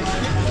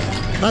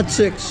 Not 6.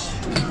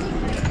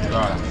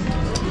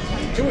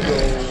 Here we go.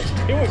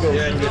 Here we go.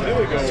 Yeah, Here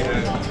we go.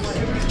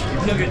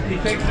 He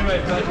takes away.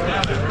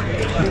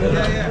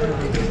 Yeah.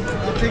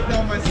 I'll take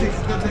down my 6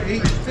 to the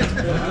 8.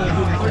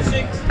 Or 6.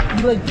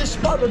 You like this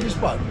spot or this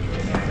spot?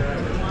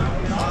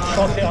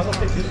 Okay, I'll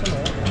take this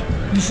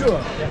one. You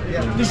sure?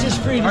 Yeah. This is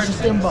free, this is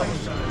 $10.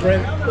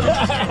 Right.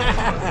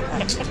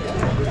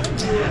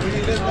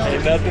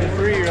 Ain't nothing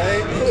free,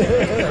 right?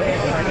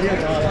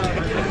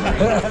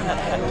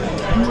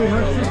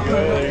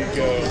 There you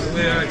go.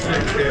 Yeah, I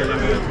take care of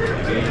it.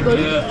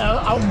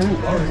 I'll move.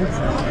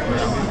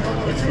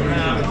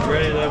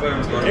 Ready to love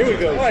everybody. Here we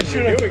go. Oh,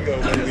 here we go,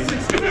 baby.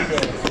 Here we go.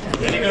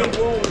 There you go.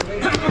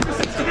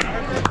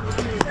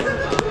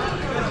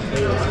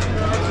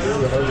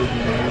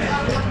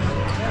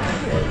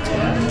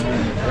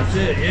 That's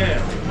it, yeah.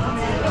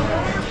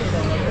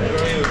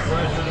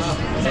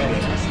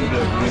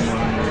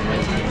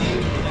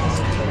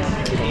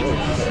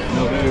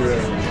 No, very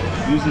rare.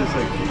 Usually it's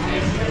like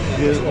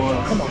his on.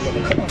 Come on,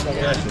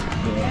 gotcha.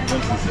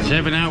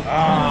 7 out. Oh,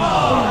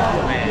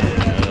 man.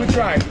 Good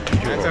try.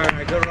 That's all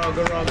right. Go wrong,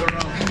 go wrong, go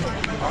wrong.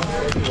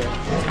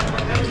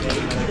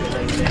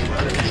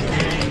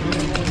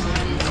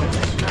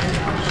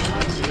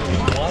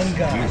 One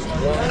guy.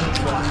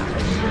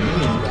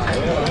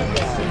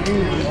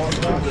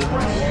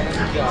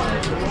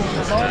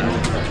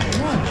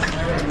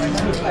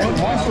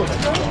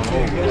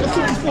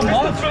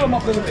 I'm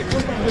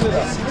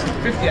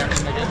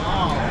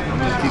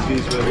gonna keep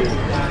these right here.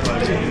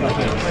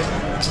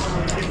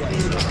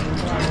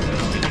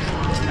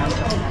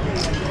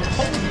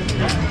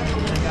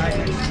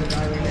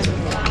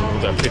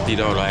 That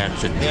 $50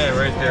 action. Yeah,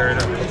 right there.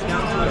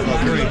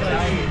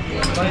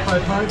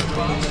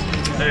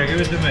 There, give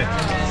it to me.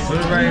 Put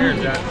it right here,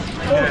 John.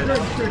 Yeah.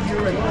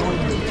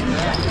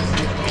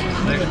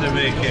 Next to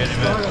me,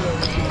 Candyman.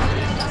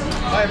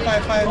 5,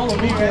 5, 5.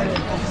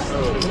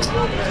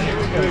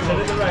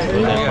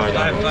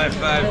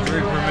 5,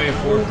 3 for me,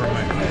 4 for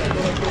me.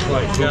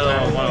 Like, got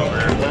all one over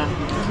here.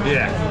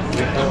 Yeah.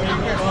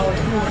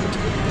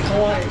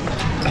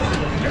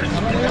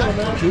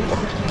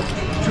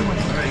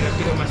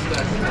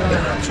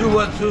 2,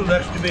 1, 2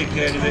 next to me,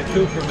 Candyman.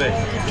 2 for me.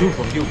 2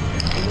 from you.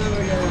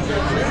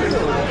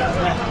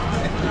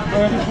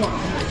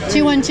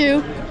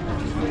 212.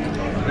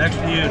 Next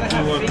to you, 2,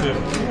 1, 2.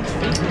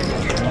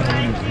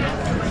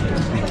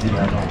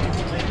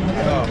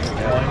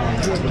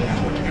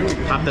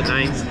 Pop the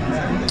 9s.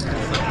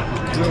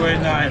 2, 8,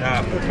 9,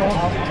 hop.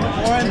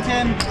 4 and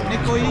 10.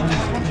 Nico each.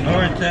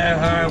 4 and 10,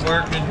 hard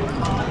working.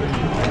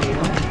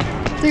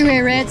 3-way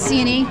red,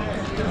 C&E.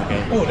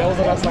 Oh, that was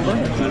the last number?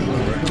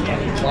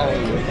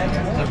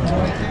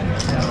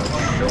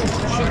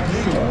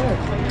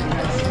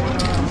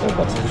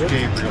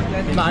 Gabriel.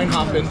 9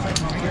 hopping.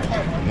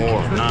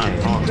 More,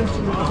 9, huh?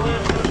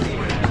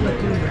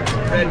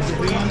 red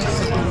squeeze.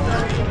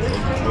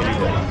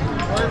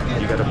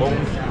 You got a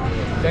bone?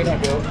 Thank you,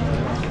 Bill.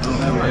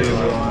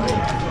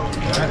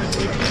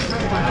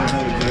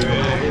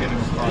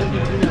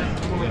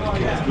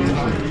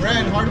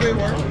 Brad, hardware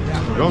work?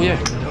 Oh, yeah.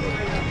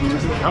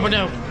 How about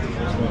now?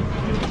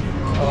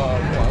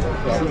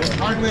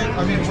 Hardware,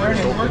 I mean,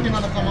 we're working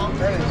on the come out.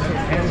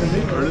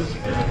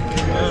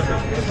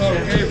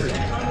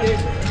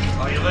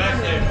 Oh, you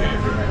left there,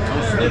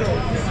 Middle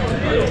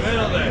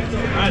there.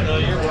 I know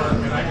you're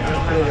working.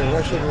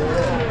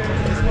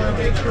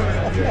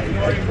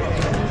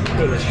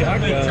 With a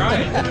shotgun.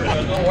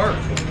 It'll work.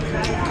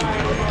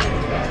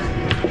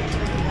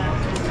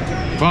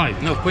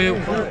 5. No, quill.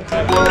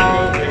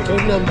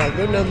 Good number,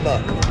 good number.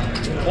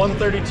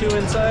 132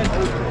 inside.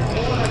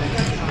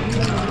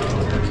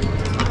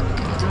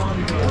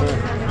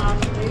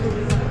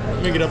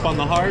 Let me get up on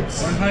the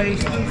hearts. One height.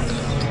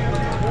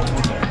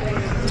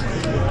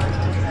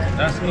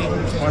 That's me.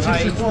 One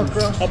height.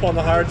 Up on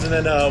the hearts, and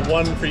then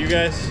one for you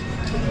guys.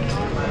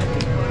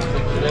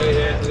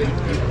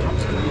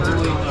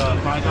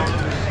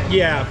 $5?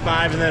 Yeah,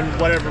 5, and then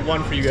whatever,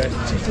 one for you guys.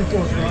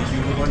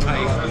 One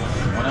height.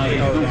 One height.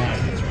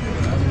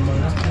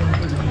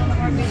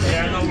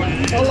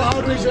 All the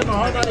holidays and the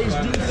holidays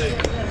do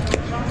things.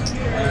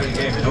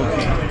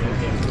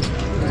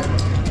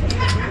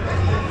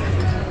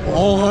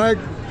 All hard.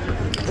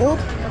 Oh,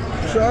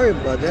 sorry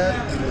about that.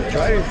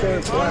 Try to throw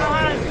it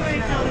flat.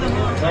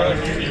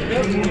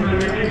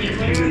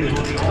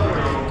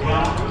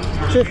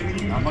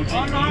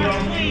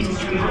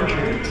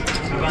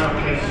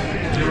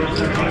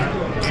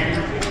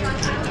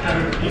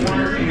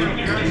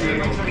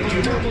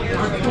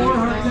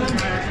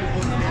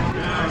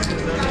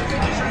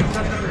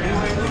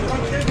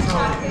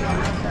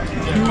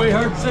 Two-way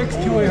hard 6,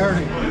 two-way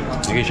harding.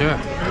 You sure?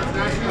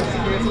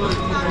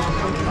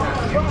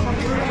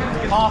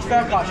 Half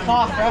that, gosh,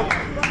 half that.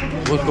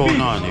 What's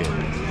going on here?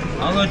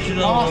 I'll let you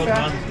know. Half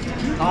that.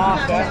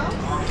 Half that.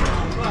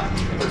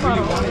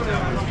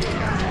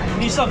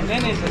 Need something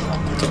in it.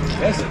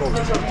 Let's go.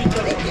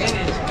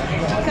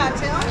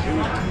 Cocktail?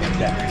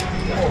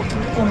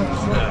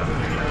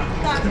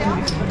 Cocktail?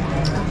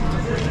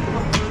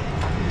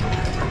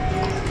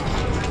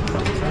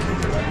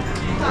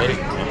 Ready?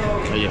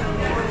 Oh, yeah.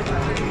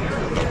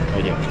 Oh,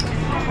 yeah.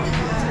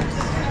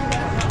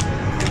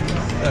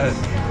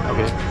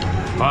 Okay.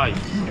 5.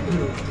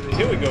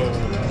 Here we go.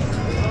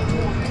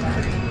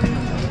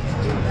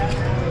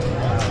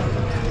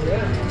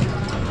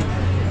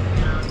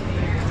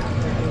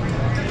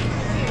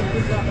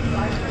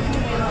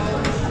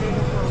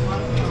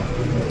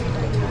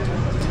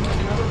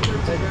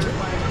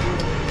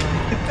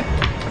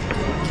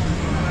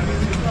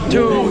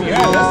 Two.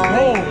 Yeah, let's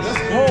go.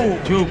 Let's go.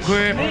 2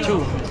 crib.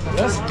 2.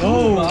 Let's go.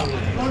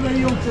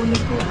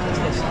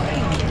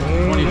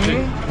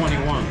 26.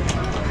 21.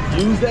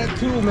 Use that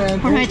too, man.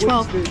 Or high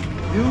 12.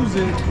 Use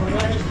it.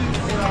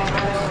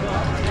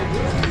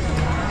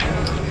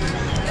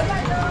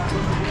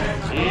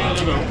 Here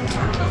we go.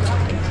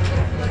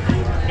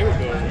 Here we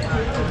go.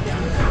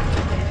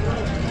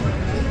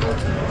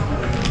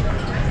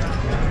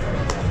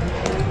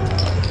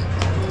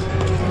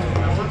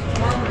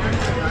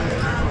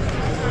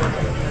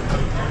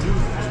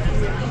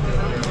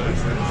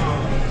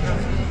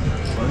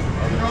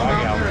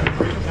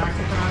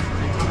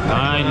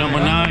 9. Number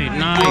 9.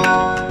 9.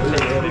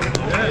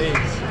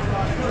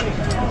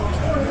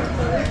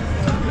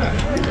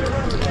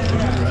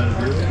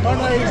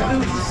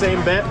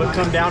 Same bet, but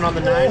come down on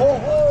the 9.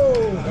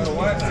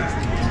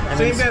 And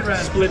Same then bet,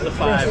 Red. split the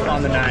 5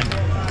 on the 9.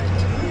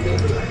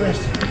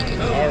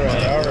 All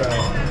right.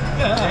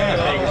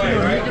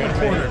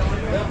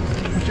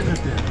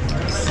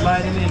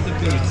 Sliding into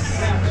base.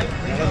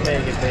 Gotta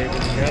make it, baby.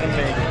 Gotta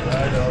make it. I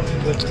know.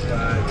 Good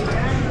guy.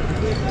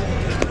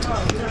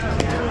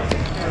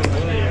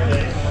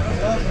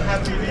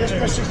 Happy dinner. That's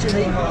my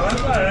 68. All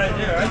right,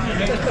 yeah, I just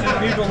make some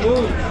people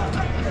move.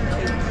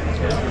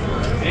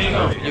 There you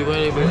go. You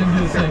ready, baby?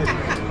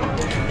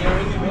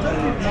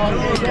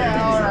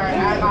 Yeah, all right.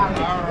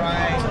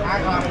 I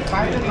got it.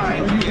 5 to 9.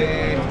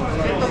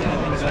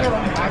 Still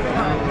on 5 to 9.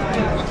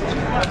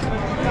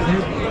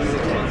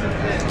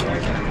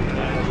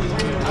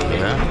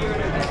 Yeah.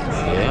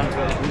 Yeah.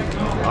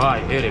 All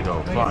right, here they go.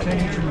 5.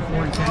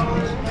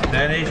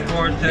 10 each,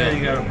 4, 10,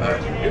 you got them back.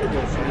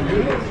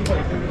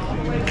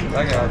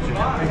 I got you.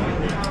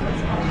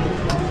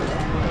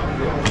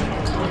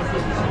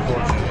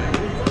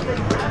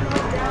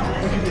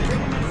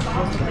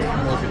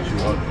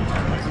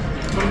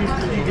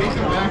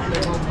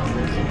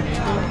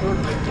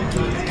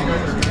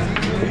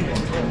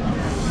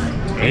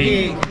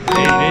 Hey.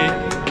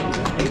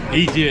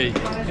 EJ.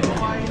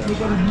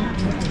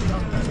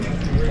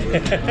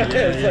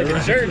 It's like a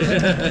shirt.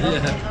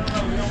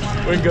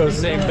 We can go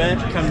same bet,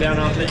 come down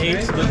off the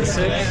 8, split the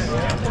 6.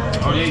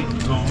 Oh, 8.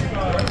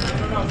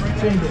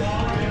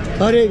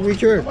 How did we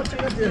sure? What's it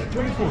got there?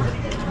 24.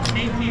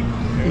 Make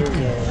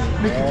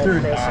it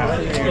 30.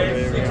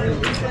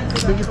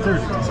 Make it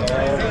 30.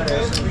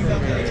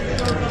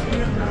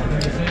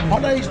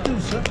 Holidays too,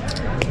 sir.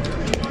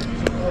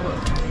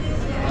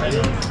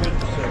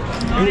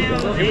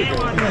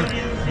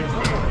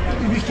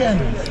 If you can,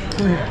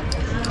 go ahead.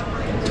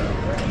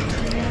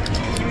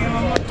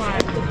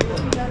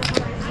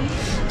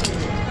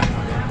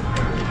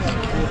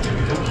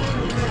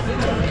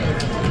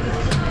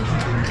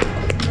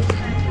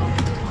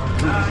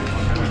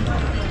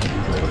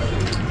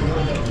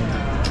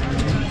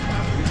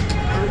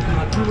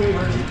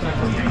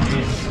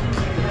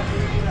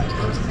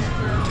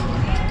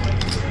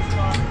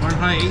 One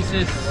high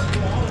aces.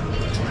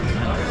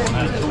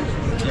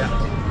 Yeah.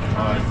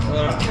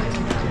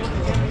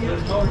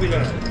 Don't be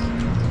there.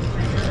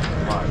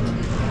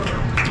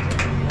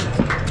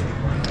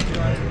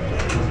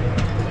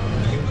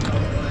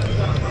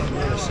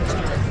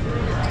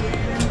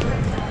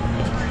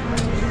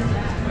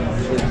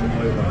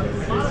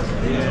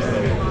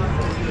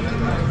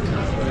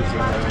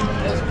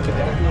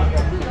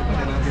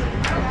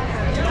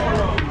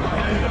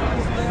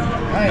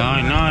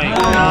 Nine.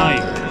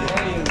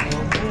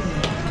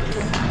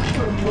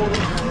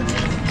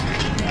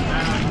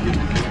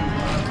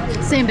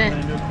 Same bet.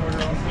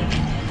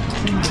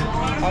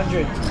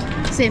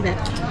 100. Same bet.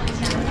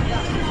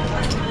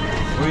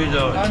 What are you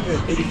doing?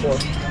 184. I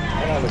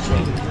don't have a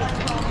change.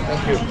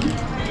 Thank you.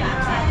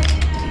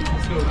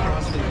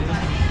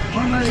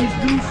 How many is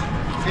this?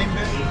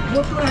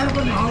 What do I have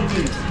on all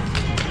these?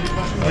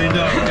 What are you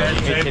doing, guys?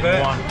 Same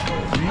bet?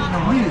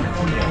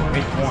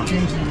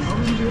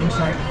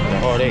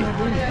 Oh, they.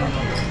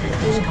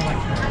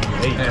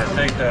 Yeah,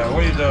 take that.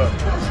 What are you doing?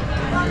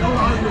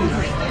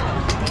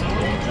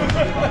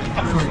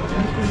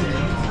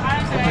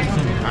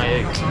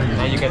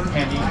 Now you get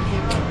 10 each.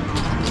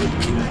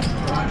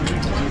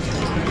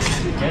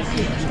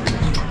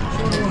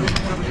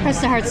 Press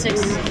the heart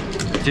 6.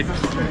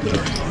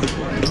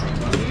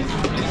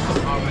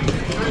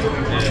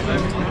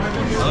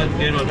 Let's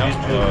get on these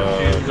two.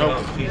 Nope.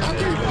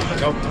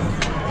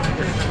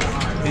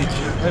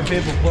 Let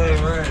people play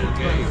around the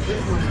game.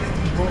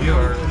 You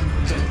are.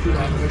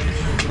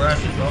 Press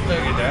it. Don't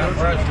take it down.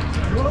 Press it.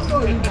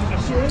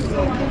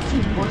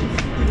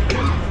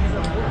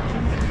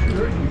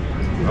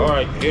 All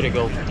right, here they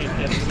go.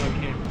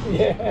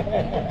 Yeah.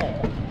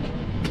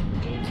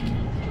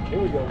 Here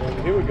we go,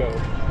 baby. Here we go.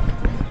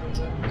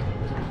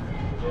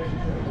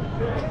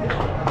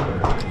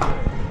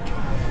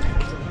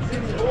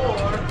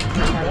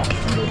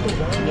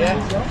 Yeah.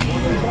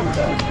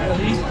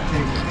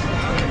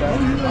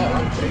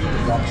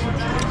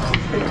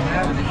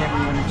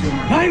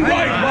 Nine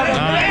right.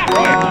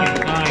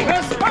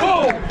 Let's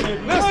go.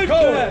 Let's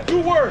go. Do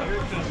work.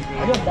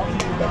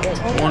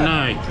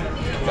 1-9.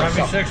 Got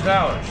me $6.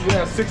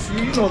 Yeah, 6.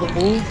 You know the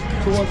move.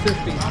 To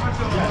 150.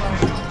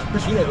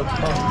 You know the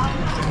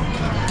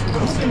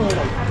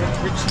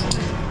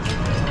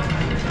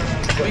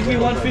Give me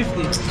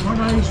 150.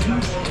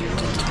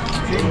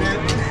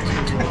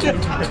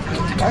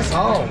 That's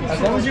all. As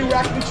long as you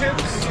rack the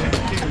chips.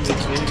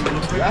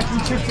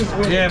 Racking chips is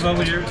winning. Yeah, but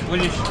when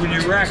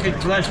you're racking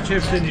less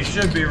chips than you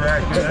should be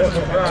racking, that's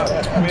the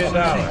problem. Give me $1.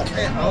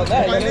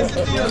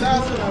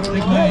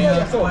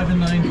 Yeah, 5 and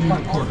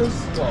 9 quarters.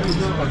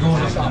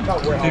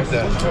 Keep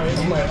that.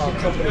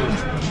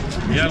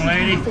 Young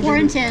lady? 4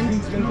 and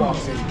 10. So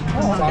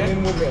I'm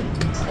in with him.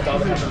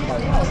 About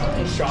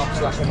having shop /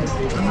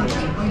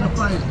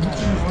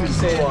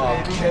 So,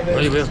 Kevin.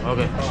 Ready, Bill?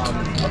 Okay.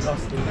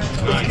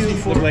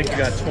 Nice. Look like you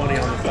got 20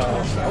 on the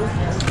foul.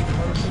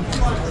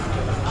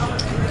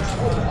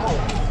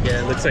 Yeah,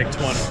 it looks like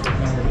 20.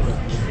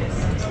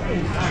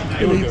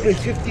 When he play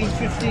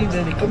 15-15,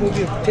 then he come over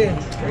here for 10.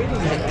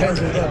 Times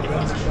it up.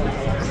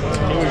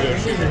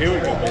 Here we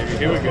go, baby.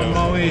 Here we go.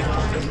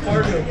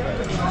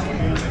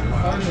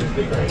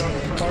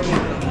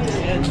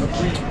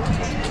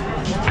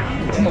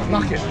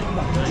 Knock it.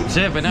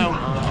 7 out.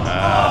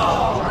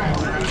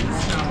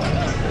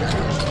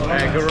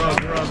 Hey, good roll.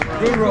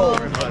 Good roll.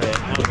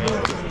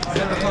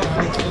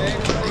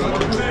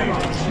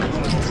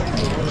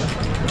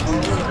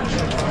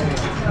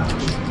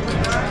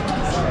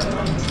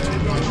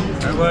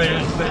 Everybody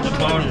just spend the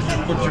bonus.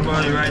 Just put your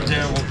money right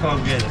there and we'll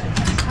come get it.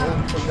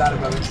 Got it,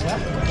 brother.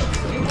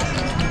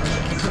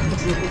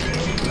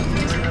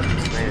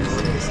 Man,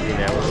 let me see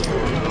that one.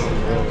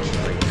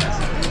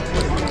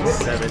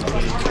 17,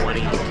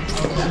 20.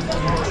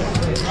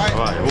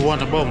 Alright, who won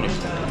the bonus?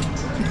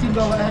 Leave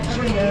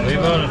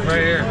bonus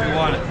right here if you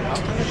want it.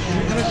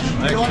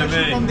 Next to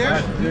me.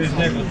 Here's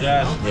nickel,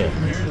 Josh.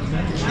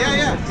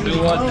 Yeah. Do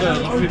what?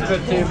 Let me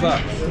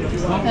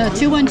 $15.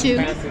 212.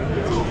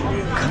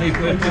 I need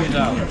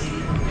 $15.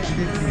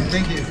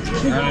 Thank you.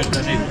 Ernest, I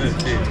need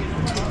 15.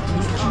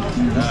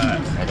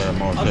 Alright. I got a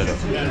more setup.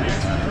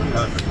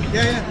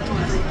 Yeah.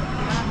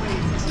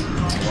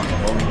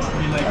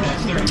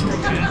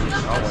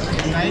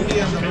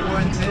 90 on the 4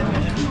 and 10.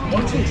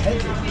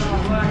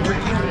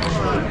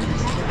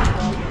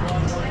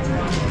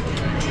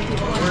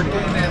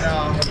 Working at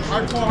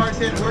hardcore hard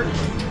 10 work.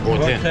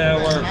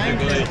 410. Work,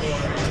 Nicholas.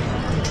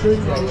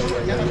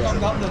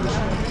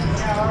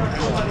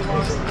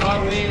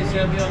 Always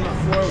gonna be on the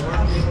floor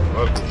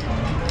working.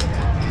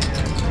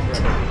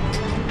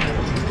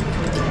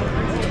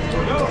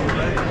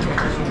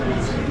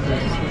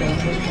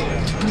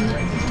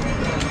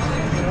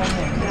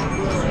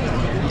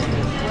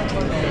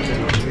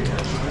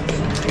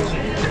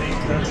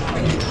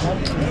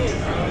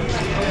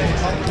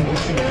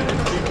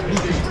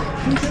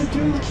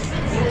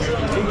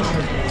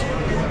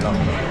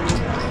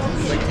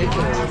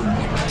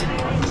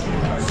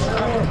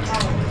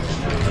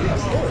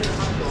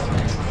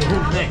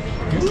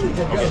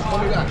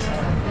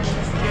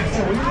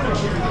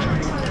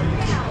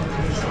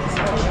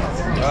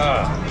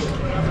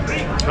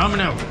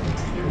 Coming out.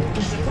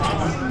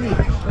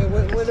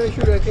 When I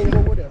shoot, I can go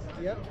over there.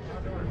 Yeah.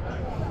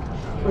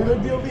 We're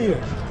gonna be over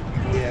here.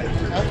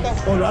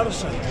 Yeah. On the other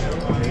side.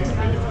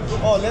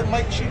 Oh, let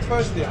Mike shoot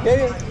first there.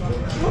 Yeah, yeah.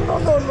 No.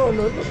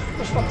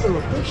 Let's stop the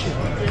rotation.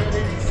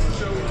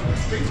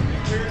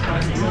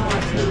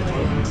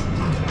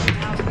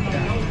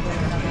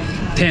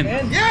 10.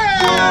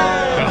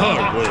 Yeah!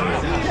 Hard way.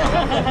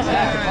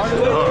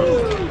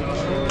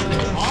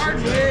 Hard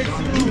way to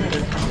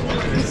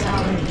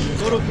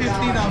go to 15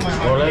 on my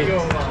hard way.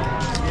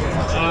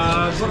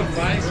 Go to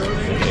 5.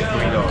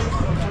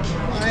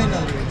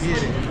 Finally,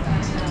 get it.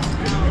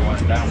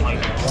 Down like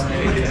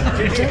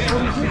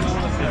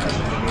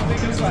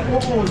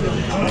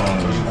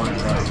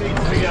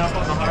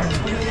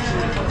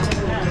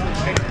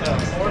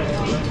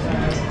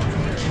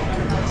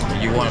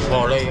you want to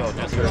parlay or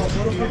just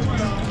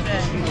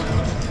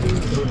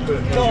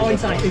No,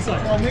 inside.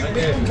 Oh, make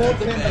them both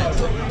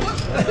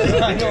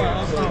 $10. I know.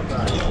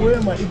 Where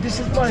am I? This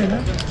is mine,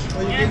 huh?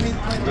 Oh, you gave me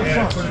 $20.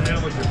 yeah, put it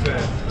down with your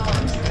pad.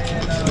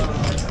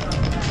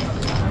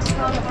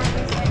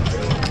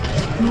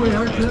 You wait,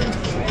 hard.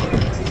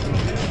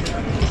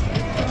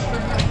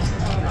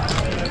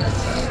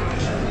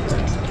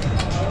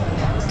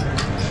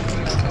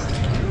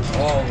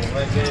 Oh,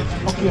 right there.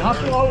 Okay, how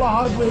can all the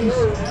hard ways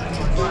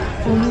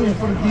for me and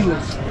for the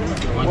dealers?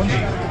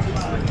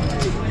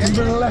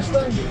 Remember the last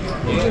time?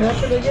 It can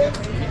happen again?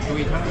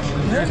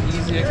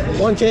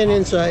 110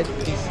 inside.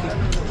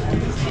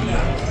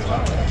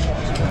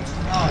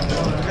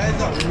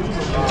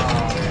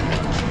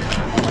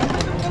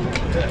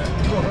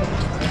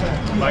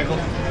 Michael?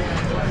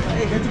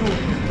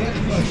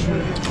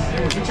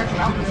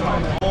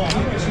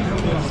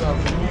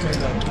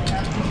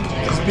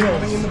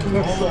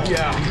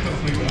 Yeah.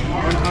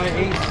 One high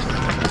 8.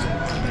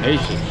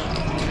 Aces.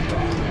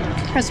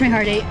 Press my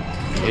heart 8. 8.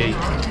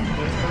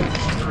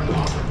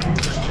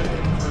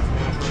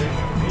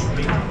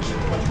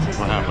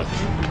 What happened?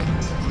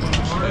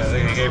 I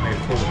think he gave me a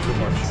little too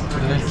much.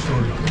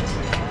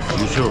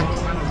 You sure?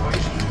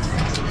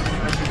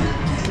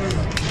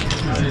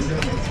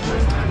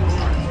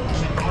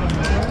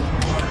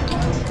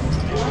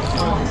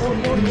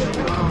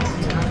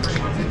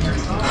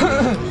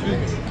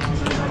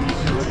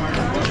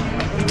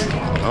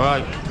 All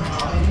right.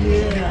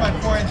 Yeah. My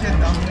 4 and 10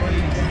 down to 80.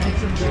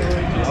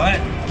 What?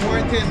 4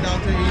 and 10 down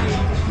to 80.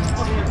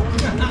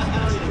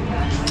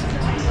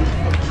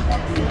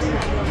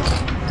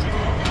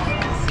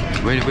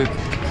 Wait a bit.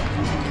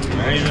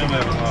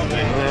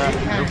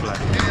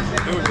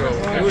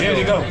 Here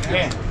we go.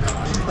 Yeah.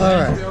 All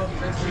right.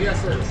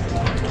 Yes, sir.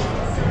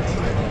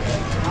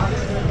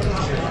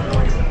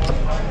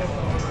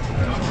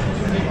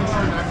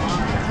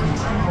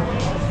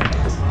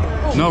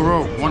 No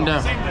roll, one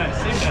down.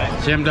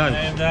 Same die.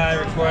 Same die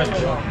request.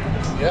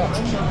 Yeah.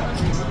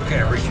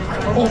 Can't reach it.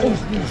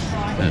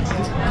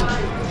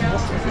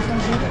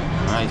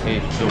 Alright, hey,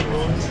 so.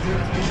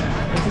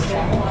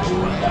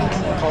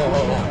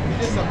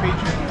 This is a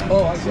feature.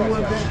 Oh, I see.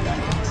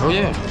 Oh,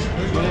 yeah.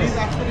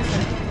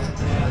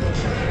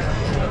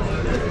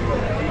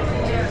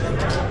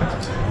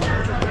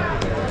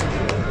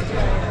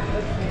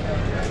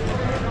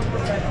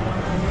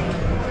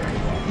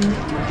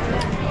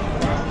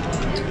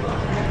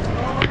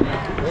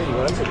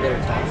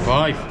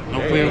 Five, no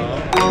fail.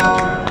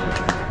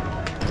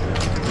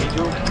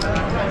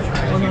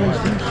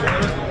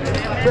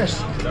 Press.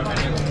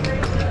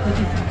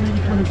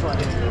 25.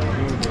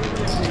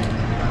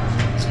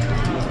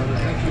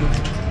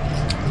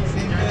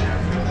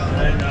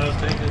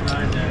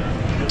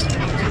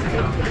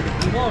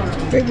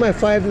 Take my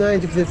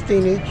 5.9 to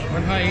 15 each.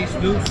 One high ace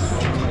deuce.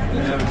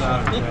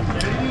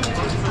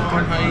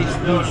 One high ace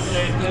deuce.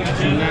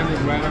 She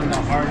landed right on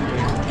the hard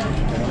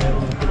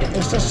way.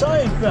 It's the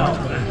side valve.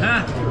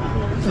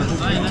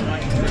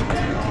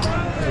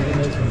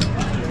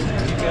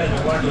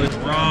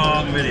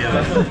 Wrong video.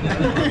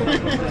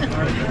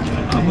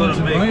 I'm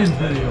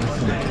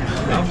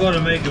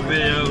gonna make a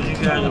video. You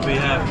guys will be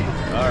happy.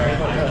 All right.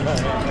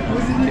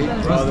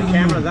 Well, the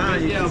camera's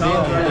on. You can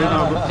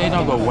tell. They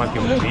don't go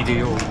working with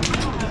video.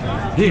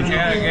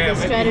 The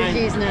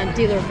strategy is not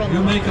dealer friendly.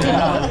 You make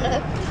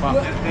them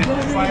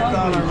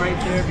 $5 right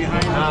there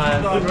behind you.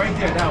 Right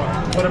there, that one.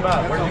 What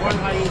about? Where's the one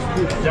high ace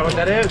deuce? Is that what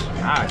that is?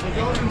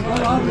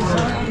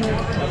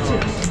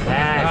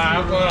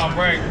 I'm going on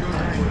break.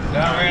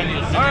 Now Randy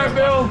is all right,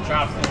 Bill.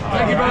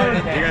 Thank you, brother.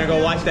 You're gonna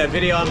go watch that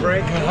video on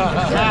break? All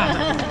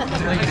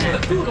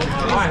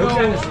right, who's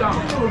in the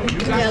stump?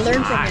 Yeah,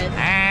 learn from it.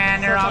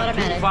 And they're up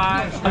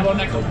 2-5. I'll go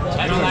next one.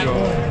 And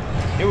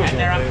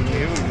they're up.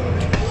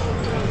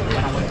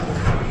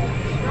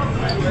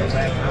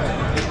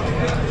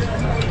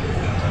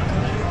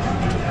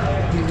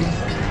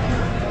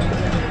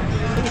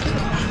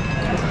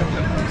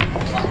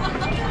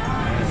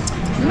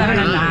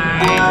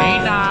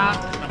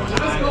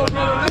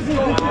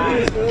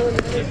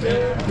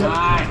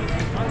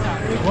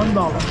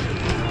 $10.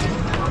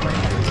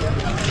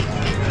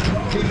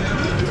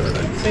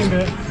 Same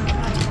bit.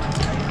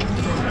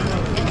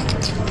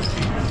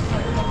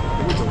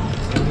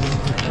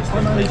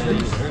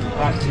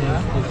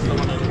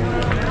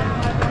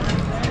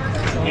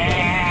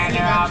 And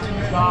they're out.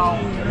 Go.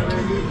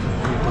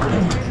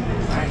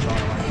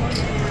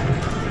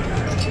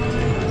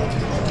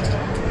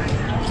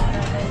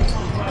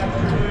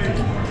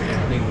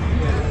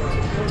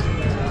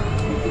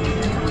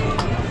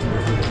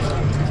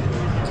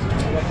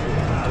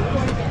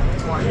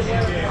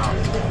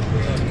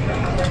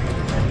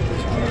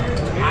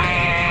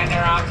 And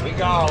they're out. We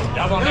go.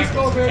 Double mix. Let's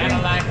go, baby. And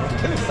a line.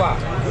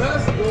 2-5.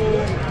 Let's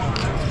go.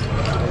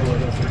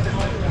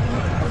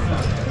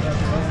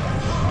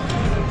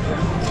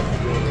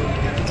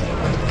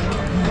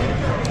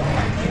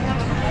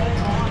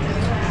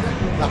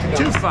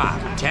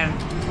 2-5. 10.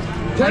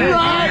 10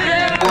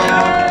 right.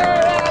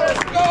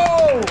 Let's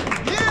go.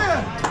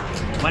 Yeah.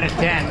 When it's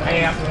 10,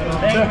 pay up.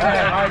 Thank you for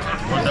that.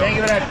 Thank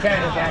you for that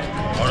 10, Dad.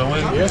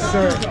 Yes,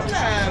 sir.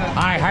 All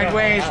right,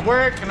 highways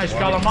work, and let's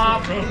call them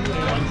off.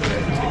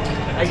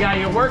 Hey, guy,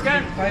 you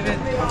working?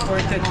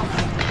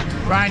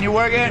 Brian, you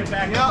working?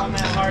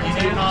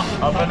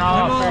 Up and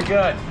off, very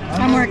good.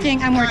 I'm working.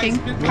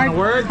 Hard,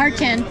 work? hard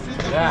 10.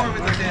 Yeah.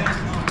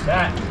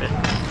 That.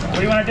 What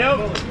do you want to do?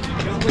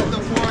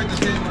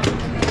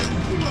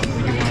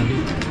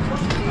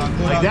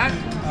 Like that?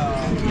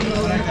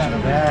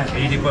 Yeah,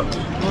 80 bucks.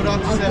 Go down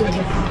to 70.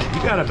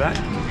 You got it back.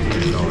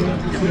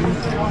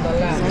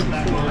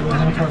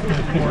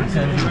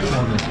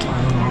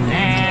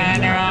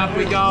 And they're off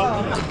we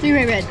go.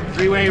 Three-way red.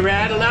 Three-way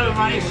red, 11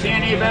 money,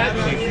 Sandy bet.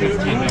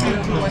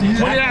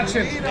 20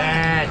 action.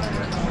 Bad.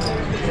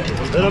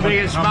 Little big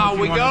and small,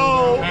 we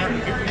go.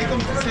 Take them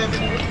to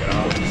 70.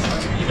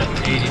 You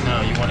got 80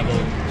 now, you want to go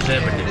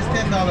 70. It's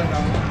 $10 now.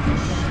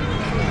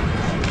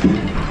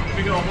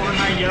 We go horn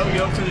high yo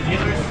for the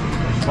dealers.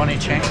 20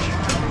 change.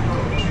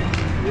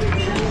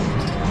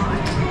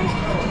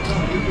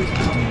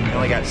 You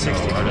only got 60.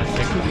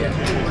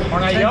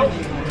 Horn high yo?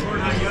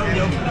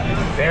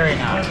 Very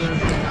nice.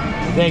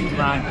 Thank you,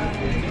 Ron.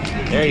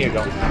 There you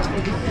go.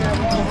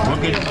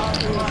 Look at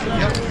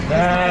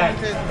that.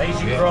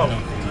 Lazy Crow.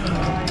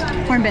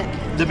 Horn bit.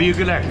 The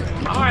bugler.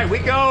 All right, we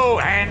go.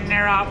 And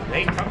they're up.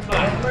 They come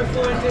back.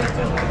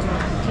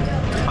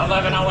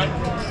 11 on it.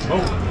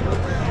 Oh.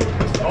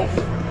 Oh.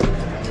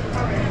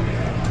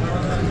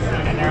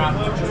 And they're up.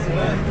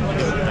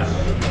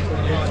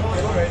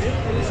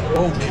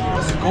 Oh,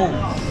 let's go.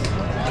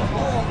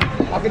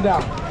 Up and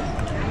down.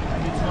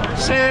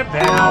 Sip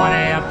down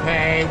and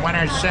pay.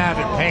 Winner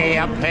 7. Pay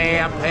up, pay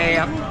up, pay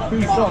up.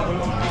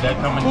 That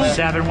coming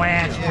 7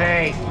 wins.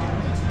 Pay.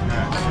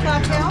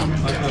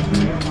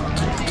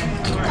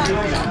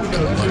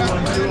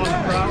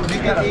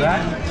 Got a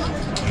bet?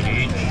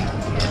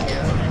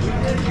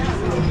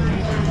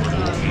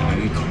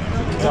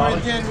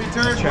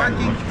 Return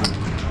working.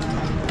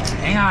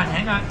 Hang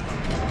on.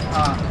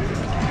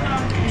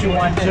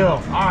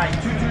 212. All right,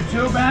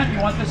 222, man. You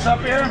want this up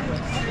here?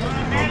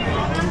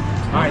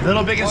 All right,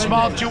 little, big, and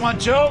small,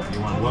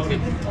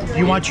 212.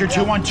 You want your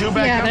 212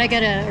 back Yeah, up? but I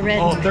got a red.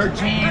 Oh,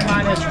 13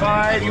 minus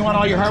 5. You want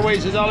all your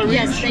hardways $1 each?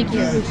 Yes, thank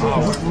you.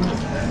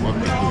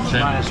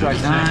 Minus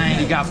 9.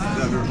 You got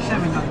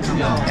 7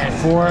 and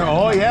 4.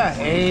 Oh yeah,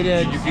 8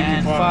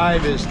 and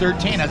 5 is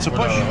 13. That's a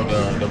push. You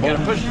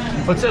gotta push.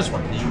 What's this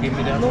one?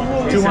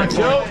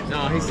 212.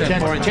 No, he said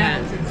 4 and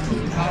 10.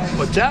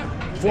 What's that?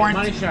 4 and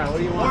Money shot. What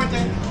do you want?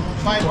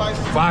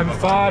 5 and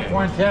 5,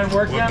 4 and 10.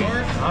 Work them.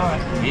 All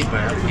right.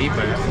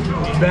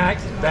 Back.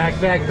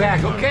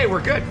 Okay,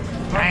 we're good.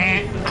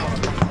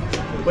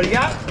 What do you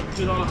got?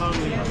 $2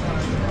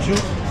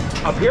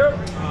 up here.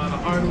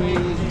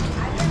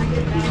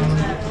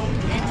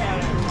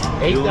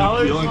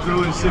 $8. You only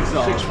threw in $6.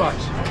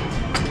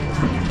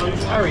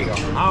 $6. There we go.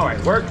 All right,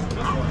 work.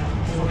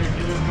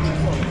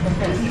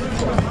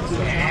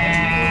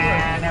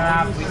 And they're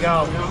out we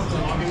go.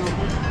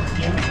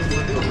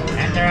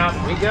 And they're out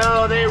we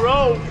go. They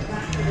roll.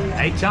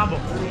 They tumble.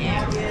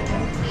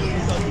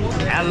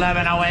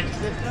 11 I went.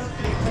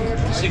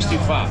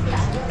 65.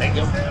 Thank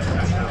you.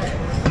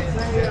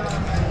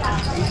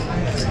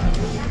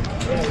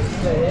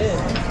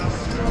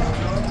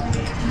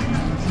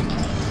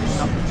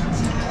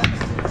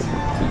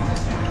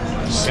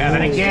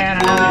 Seven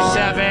again, another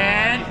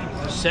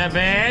 7.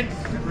 7.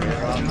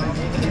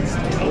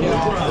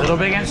 Little,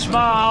 big, and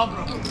small.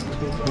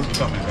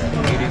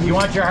 You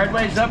want your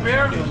hardways up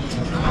here?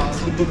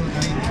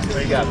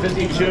 We got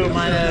 52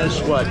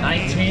 minus what?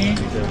 19?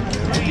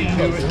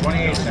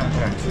 28 cents.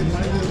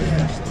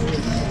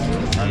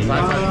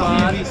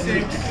 5.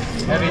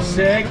 Heavy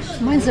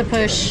 6. Mine's a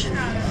push.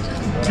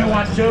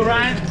 212,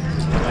 Ryan?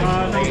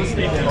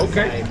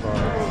 Okay.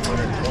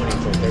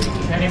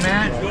 Penny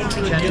man?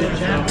 10 to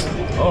 10.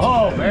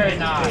 Oh, very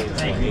nice.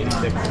 Thank you.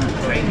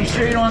 You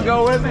sure you don't want to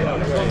go with me?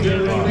 And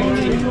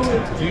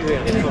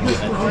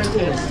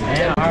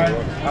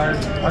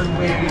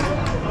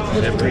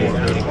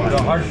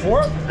the hard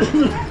 4?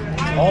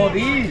 All of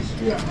these?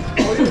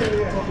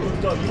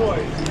 All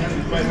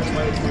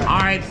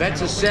right,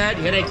 bets are set.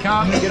 Here they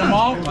come. Get them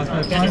all.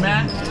 Can you,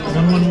 man?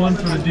 111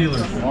 for the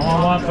dealers.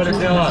 111 for the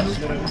dealers.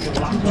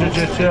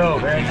 222.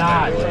 Very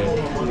nice.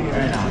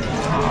 Very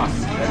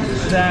nice. Bets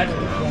are set.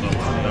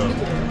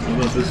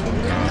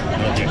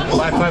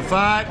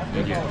 555.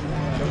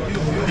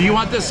 Do you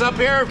want this up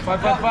here?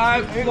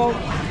 555. Here you go.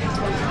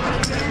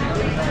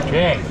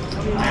 Okay.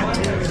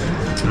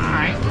 All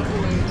right.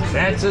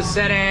 That's a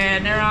set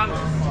in. They're up.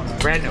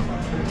 Brand new.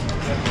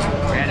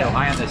 Brand new.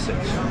 High on the 6.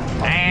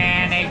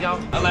 And there you go.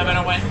 11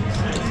 away.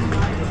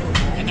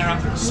 And they're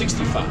up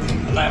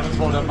 65. 11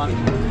 rolled up money.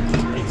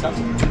 8 up.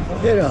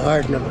 Hit a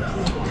hard number.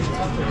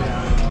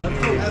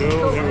 Here we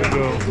go. Here we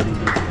go.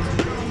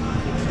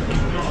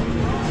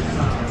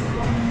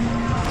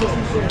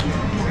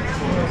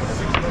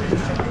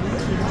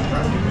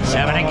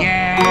 Seven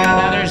again.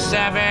 Another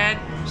 7.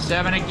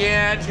 7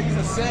 again. It's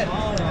a set. I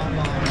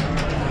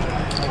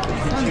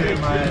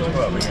don't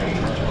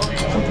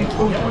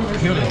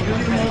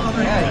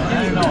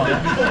know.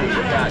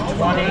 Yeah,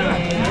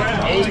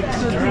 28,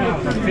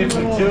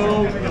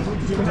 52,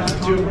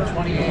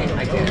 28. I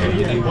can't do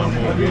anything. One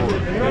more.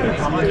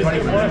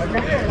 24.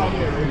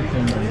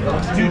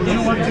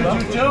 2, 1, 2,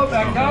 2,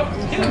 back up.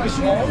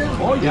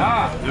 Oh,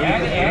 yeah.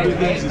 And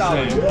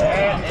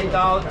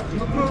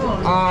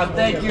 $8.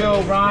 Thank you,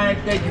 Ryan.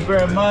 Thank you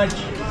very much.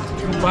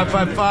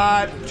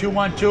 555,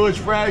 212 is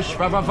fresh,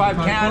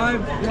 555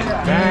 count.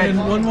 And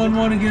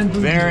 111 again.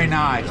 Very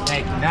nice,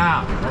 thank you.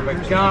 Now,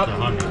 back up.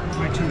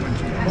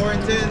 4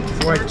 and 10.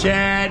 4 and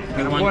 10,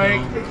 gonna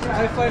wait.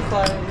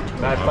 555.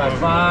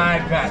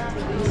 555, Pat.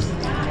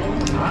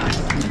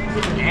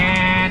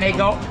 And they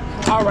go.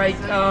 All right,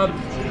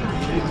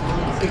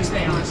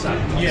 stay on the side.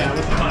 Yeah,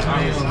 with the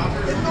money.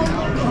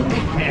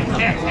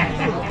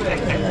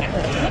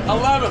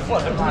 11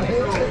 for the money.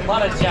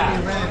 What a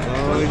job.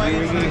 Oh,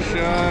 give it a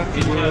shot.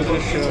 Give it a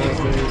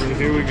shot, baby.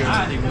 Here we go. You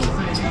got it,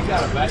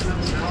 bet.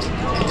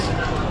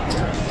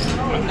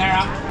 One there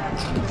up.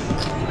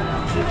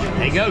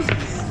 There he goes. 9.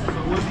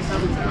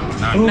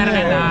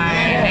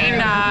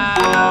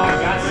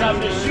 Got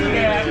something to shoot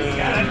at.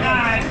 Got a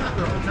 9.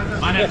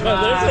 On a 5.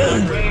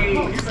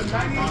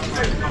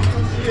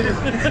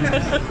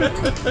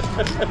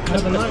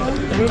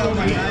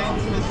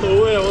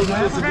 Oh, wait, I wasn't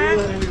supposed to do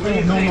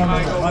that. No.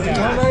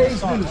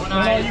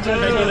 You can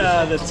make it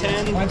the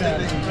 10. My bad.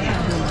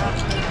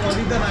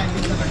 Leave the 9.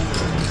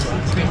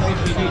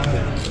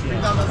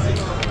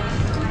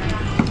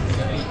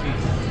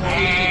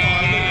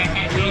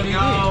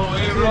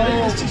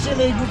 She said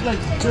they look like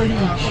 30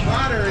 inch.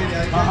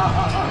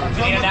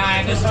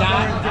 9 this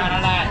time.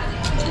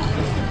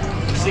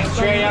 6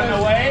 tray on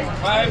the way.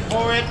 5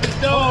 4 at the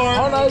door.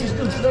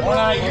 All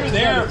right, you're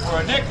there for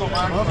a nickel,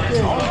 man.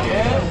 Okay. Oh,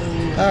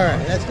 yeah. All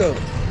right, let's go.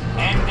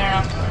 And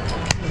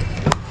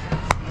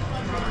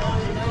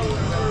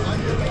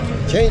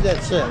Change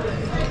that set.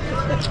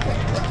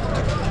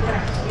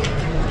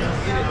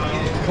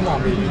 come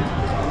on, baby.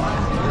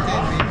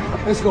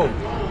 Let's go.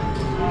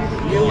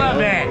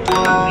 11.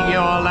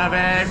 Yo,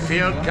 11.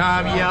 Field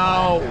com,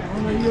 yo.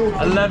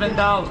 $11.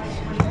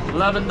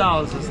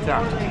 $11 this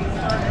time.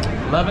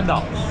 $11.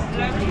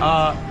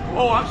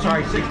 Oh, I'm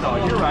sorry,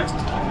 $6. You're right.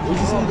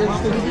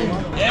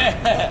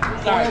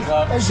 Yeah. Sorry,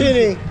 Bob.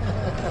 CNE.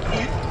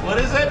 What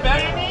is it,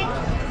 Benny?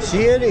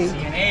 CNE.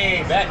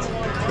 CNE, bet.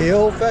 The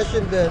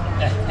old-fashioned bet.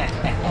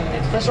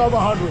 That's all the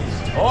hundreds.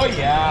 Oh,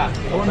 yeah.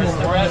 What's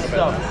the rest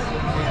of it?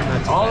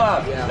 All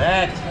up.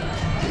 Bet.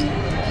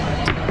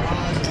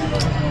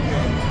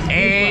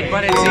 8,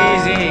 but it's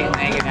easy.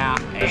 Take it out.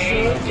 8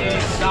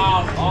 is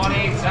soft. On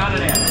 8's out of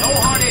there. No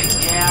hearted.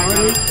 Yeah,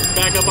 ready?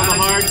 Back up on the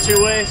hard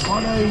 2-way.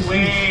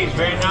 Waves,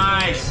 very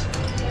nice.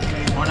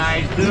 1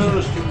 nice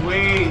deuce, 2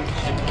 waves.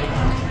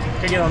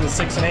 Can get on the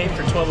 6 and 8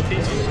 for 12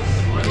 apiece.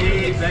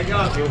 Waves, back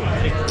up.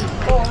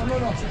 Oh, no.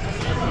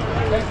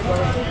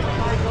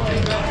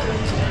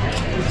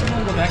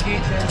 Becky,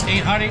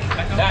 8 honey.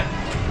 Back.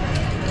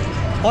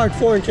 Hard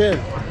 4 and 10.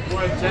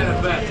 4 and 10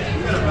 at bet.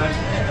 You got a bet.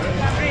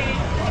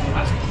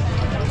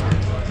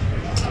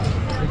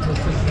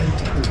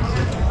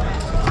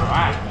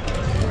 Alright.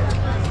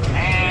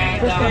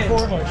 And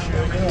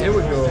Here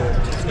we go.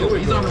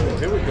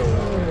 Here we go.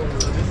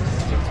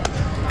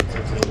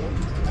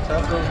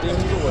 Tap those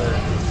demons away.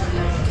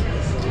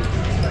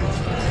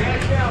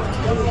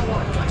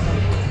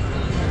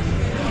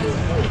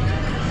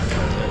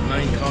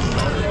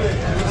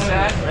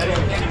 Set. Ready?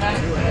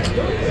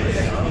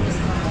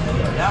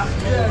 Yeah.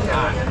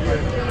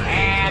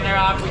 And they're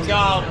off we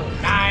go.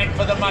 9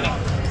 for the money.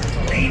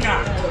 Nina.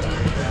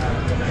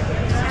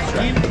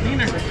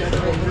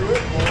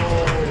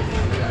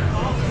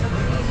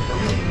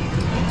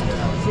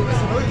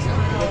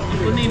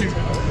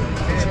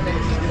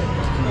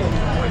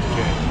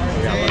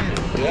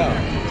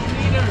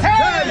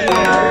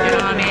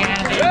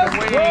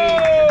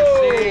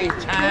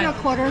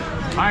 Quarter.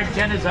 Hard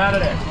 10 is out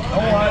of there. No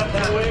hard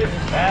 10 waves.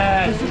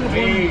 Bad.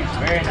 Waves.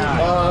 Very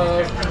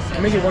nice.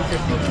 Make it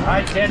 150.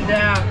 Hard 10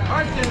 down.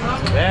 Hard 10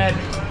 up. Bad.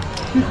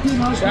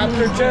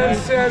 Chapter 10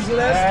 says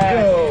let's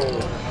go.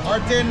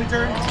 Hard 10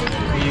 return.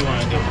 What do you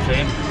want to do,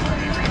 Shane?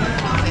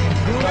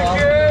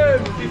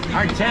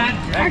 Hard 10.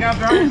 Back up,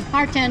 bro.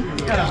 Hard 10. You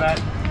got a bet.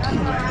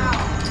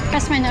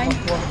 Press my 9. I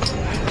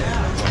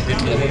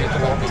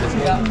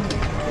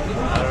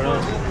don't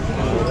know.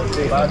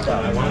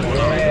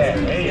 Yeah,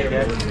 there you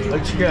go.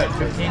 Looks good.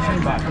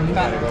 15 bucks.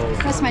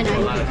 Press my 9.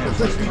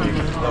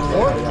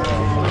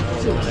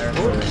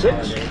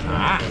 6.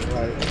 Ah.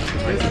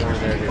 On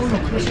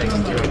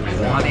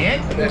the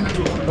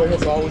end?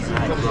 Almost always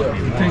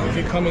if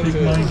you come into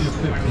Phoenix,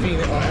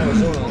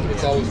 Arizona,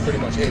 it's always pretty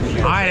much 8.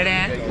 All right,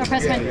 Dan. No,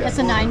 press my. That's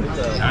a 9.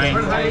 9.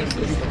 Nice.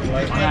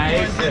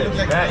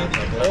 Bet.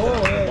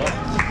 Oh,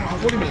 yeah.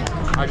 What do you mean?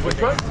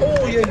 Which one?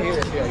 Oh, yeah.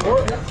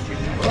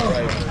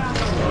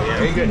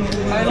 Very good.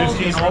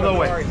 15 all the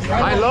way.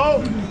 High,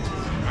 low.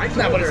 It's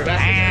not what it's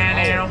fast.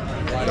 And down.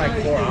 It's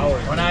like 4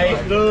 hours. When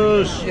I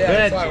lose,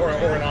 Yeah, bet. or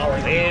an hour.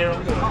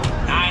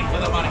 9 for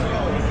the money.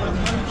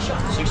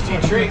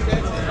 16 straight.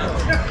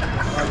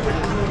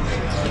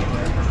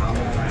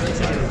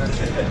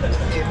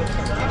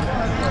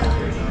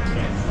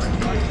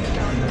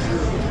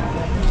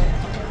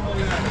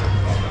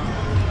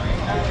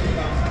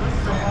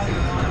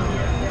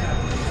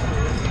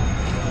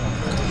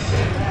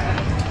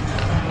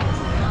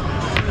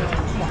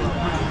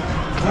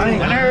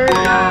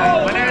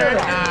 Winner,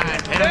 9.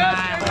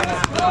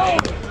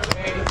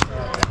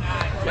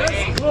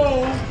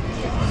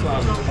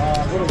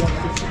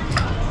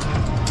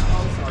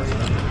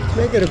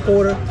 Make it a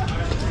quarter.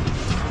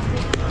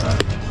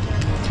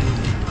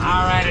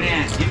 All right, it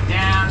in. Get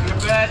down, get a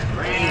bet.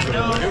 Brand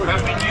new,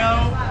 prepping you.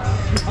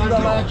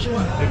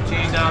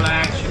 $15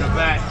 action, a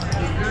bet.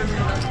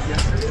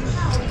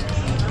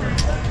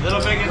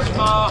 Little big and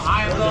small,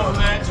 high and low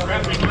bets.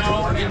 Prepping you,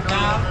 get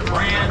down,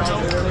 brand new.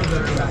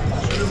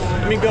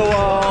 Let me go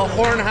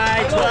horn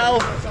high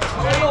 12.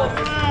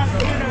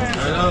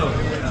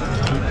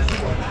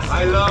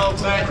 High low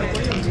bet.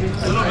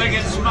 Little big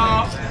and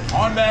small.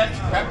 On bet,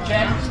 prep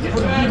check, get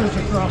bet.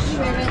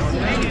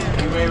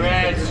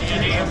 Red,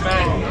 CD, and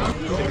bet.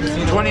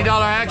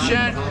 $20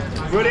 action.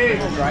 Goody.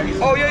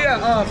 Oh,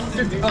 yeah.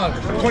 50,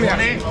 20.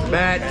 20.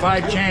 Bet,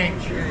 5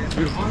 change.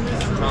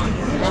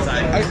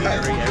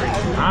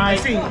 I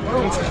see.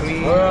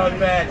 World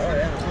bet.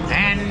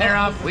 And they're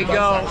up. We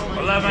go.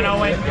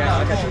 11-0.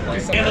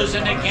 Killers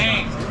in the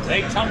game.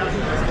 They tumble.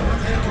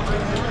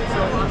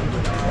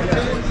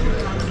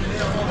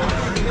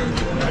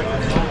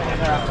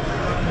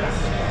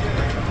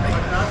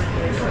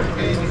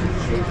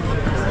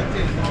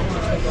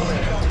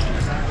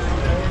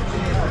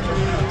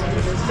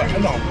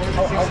 No,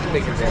 I'll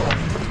make it there.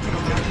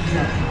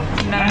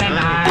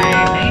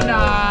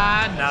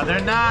 No,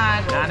 they're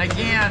not. Not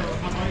again.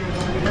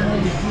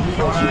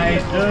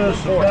 Nice, do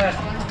some bet.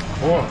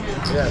 4.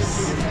 Yes.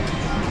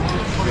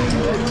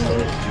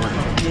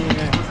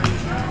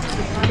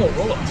 No,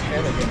 roll a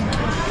 10 again, man.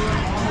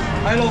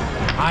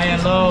 High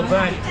and low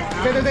bet.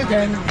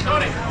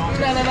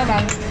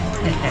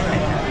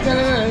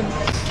 10.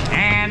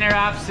 And they're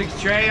off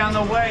 6 tray on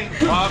the way.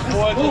 Walk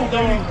forward the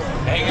door.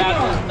 They got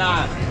this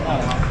 9.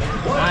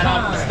 9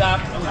 off the stop.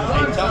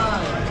 Hey,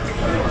 tough.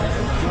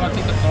 You want to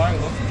take the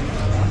flying look?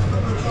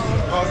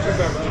 Oh, just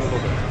a little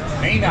bit.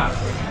 Ain't up.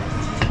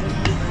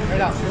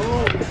 Right up.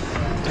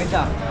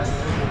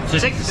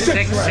 6, 6,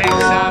 6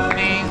 up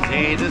means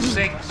 8 to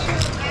 6.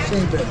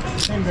 Same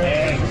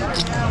bet.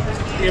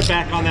 Get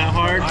back on that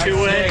hard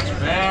 2-way. 6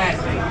 back.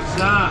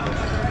 Stop.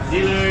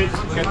 Dealers.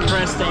 Got the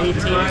rest of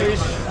 18ers.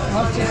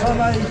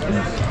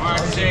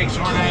 Hard 6,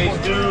 horn ace,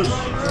 deuce.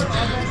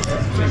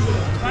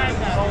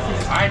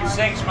 Hard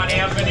 6, money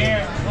up in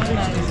here.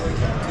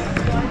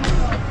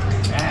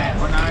 And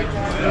horn 9.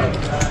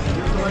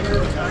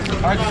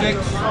 Hard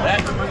 6.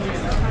 That.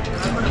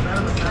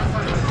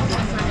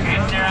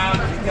 And they're out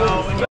to go.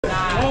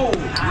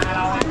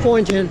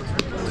 Point in.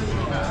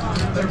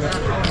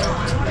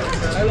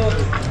 Hello,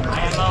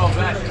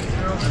 bet.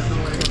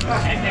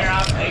 And they're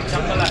out. They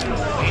come to left.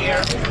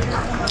 Here.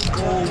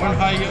 One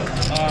high,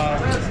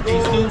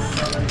 ace deuce.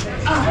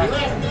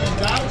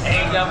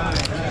 There you go.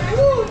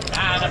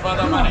 And above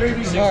the money.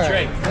 6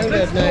 trade. I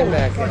got 9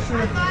 back.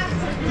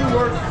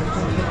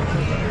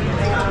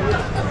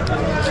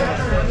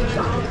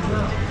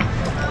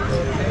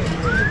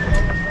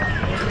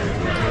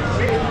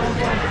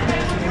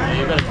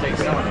 You better take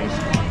some of these.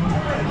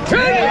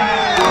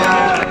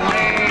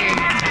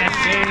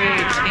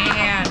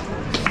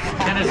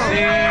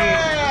 Tennessee.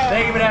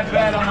 Thank you for that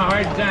bet on the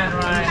hard 10,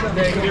 Ryan.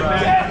 Thank you,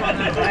 man.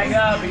 Back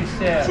up, he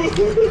said.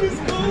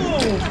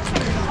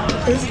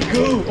 It's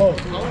cool. Oh.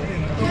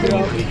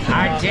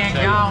 Hard 10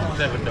 gone.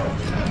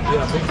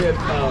 Yeah, big bet.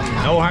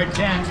 No hard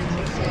 10.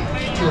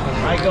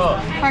 Michael.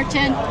 Hard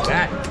 10.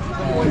 That.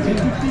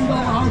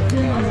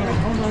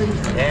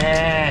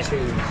 Yes.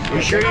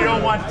 You sure you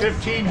don't want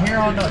 15 here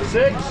on the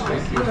 6?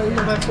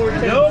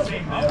 Nope.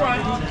 All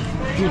right.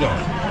 You don't.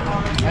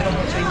 You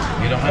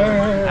don't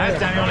have last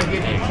time you only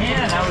gave me a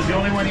 10. That was the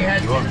only one he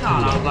had 10 on.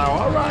 I was like,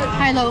 all right.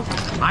 High low.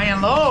 High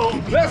and low.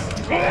 Yes.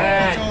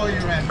 Bad. That's all you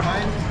ran,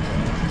 fine.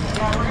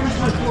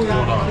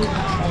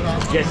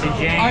 Jesse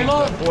James,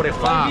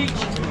 45.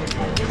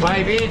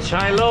 5 each,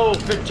 high low,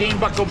 15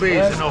 buckle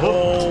beads in the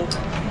hole.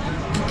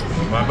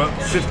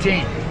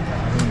 15.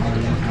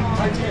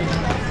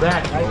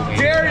 That.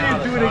 Dare you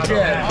do it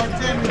again.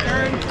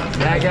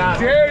 Back out.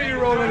 Dare you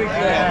roll it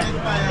again.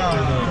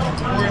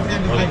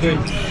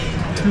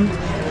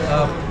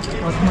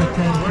 What's my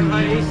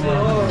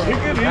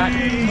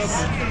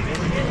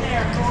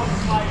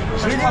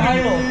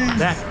thank you?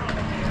 That.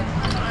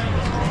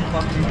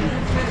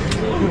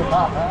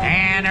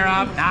 And they're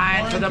up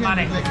 9 for the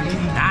money.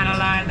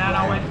 909,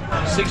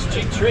 901. 6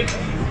 cheap trick.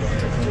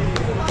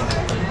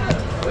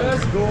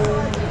 Let's go.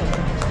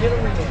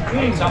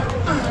 Hands up.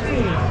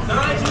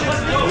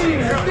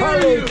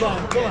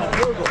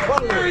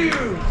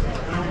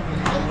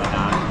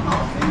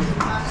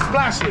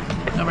 Splash it.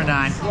 Number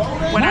 9.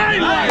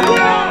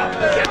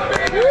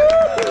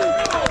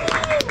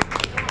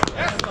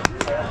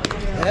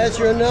 That's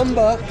your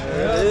number.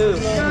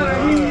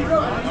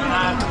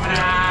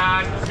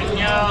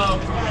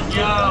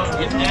 Yo,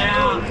 get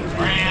down,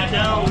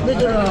 Brando.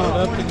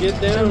 Up to get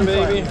down,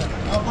 baby.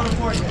 Up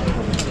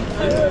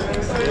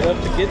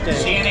to get down.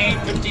 CNA,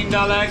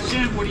 $15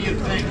 action. What do you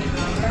think?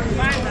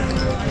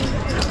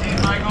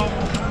 15, Michael.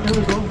 Here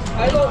we go.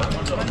 High low.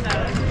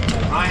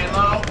 High and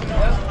low.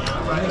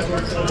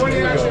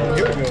 20 action.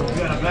 Here we go.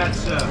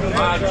 That's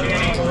 5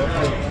 James.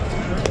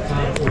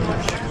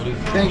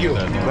 Thank you.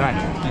 Right.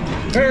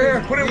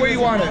 Here, put it where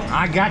you want it.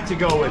 I got to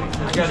go with it.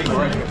 I got to go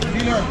with it.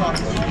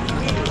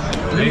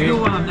 Let's go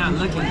while I'm not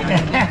looking. Put it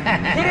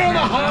on the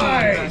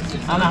high.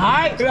 On the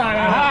high?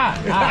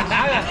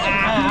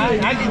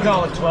 I can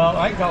call it 12.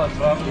 I can call it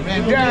 12.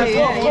 Yeah,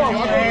 12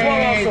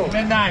 also.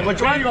 Midnight.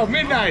 Which one? Go,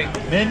 midnight.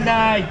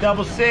 Midnight,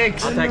 double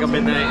 6. I'll take a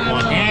midnight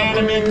one. And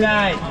a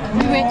midnight.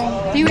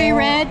 Three-way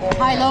red,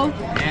 high low.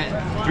 And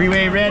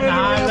 3-way red and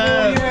high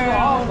low.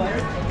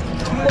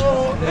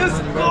 Let's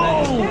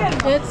go.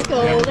 Let's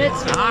go.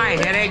 Let's go. All right,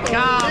 here they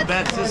come.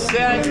 That's a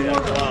set.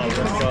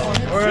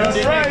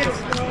 That's right.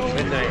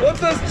 What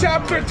does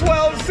chapter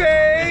 12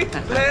 say?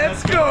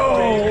 Let's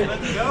go.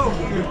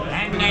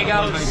 And there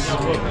goes. Let's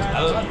put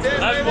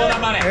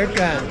them on it. Here it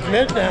comes.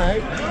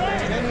 Midnight.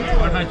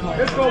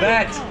 Let's go.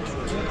 Bet.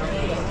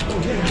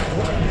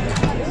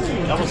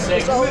 Double 6.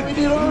 That's all we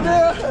need over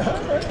there.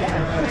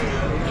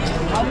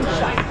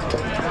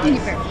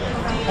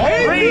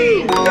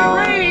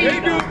 Hey,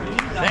 dude.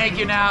 Thank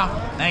you now.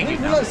 Thank you.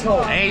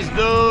 Ace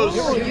deuce.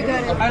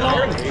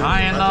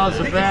 High and low's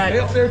a bet.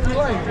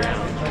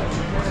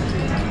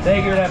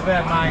 Thank you for that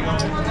bet, Michael.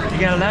 You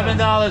got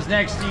 $11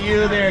 next to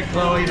you there,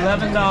 Chloe.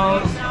 $11.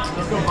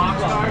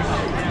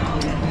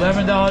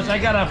 $11. I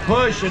got to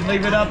push and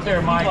leave it up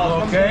there,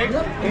 Michael, okay?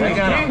 I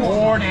got a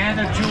horn and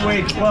a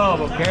 2-way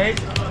 12, okay?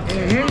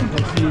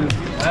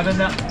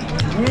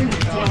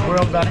 $11. We're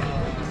up, buddy.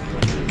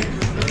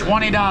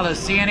 $20.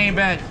 CNA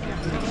bet.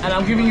 And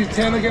I'm giving you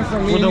 10 again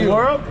from me. For the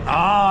world?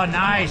 Oh,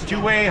 nice.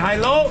 2-way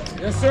high-low?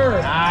 Yes,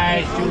 sir.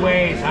 Nice. 2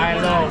 ways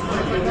high-low.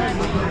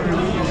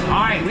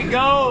 All right, we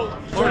go.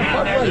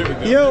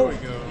 Yo.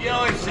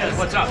 Yo, it says,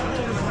 what's up?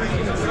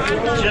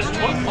 Just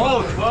 12?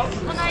 Oh,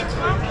 12?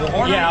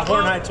 Yeah,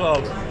 Hornite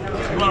 12.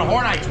 You want a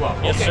Hornite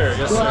 12? Yes, okay. sir.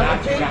 Yes, sir.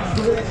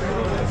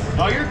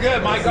 Oh, you're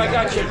good, Mike. I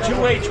got you a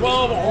 2-way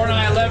 12, a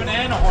Hornite 11,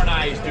 and a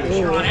Hornite deuce.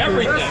 You're on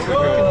everything. Let's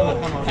go.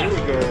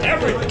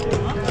 Everything.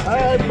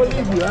 I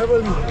believe you. I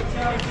believe you.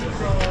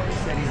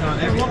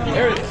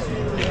 There it is.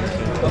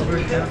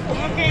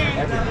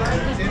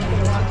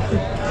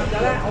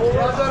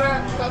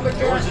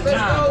 Where's the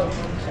time?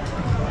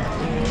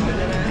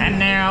 And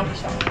now,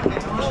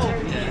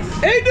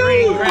 hey, dude!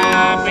 green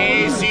crab,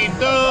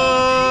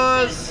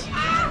 AC2s.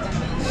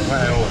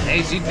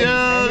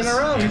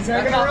 AC2s. He's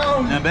hanging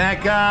around. Now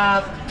back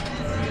up.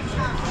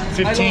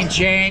 15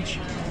 change.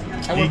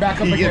 And we're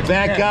back up you again. get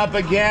back up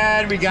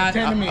again. We got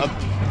 10 to me.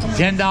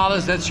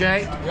 $10, that's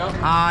right.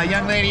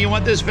 Young lady, you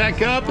want this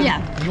back up?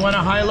 Yeah. You want a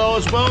high-low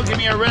as well? Give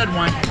me a red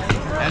one.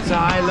 That's a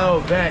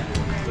high-low bet.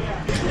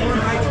 We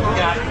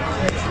got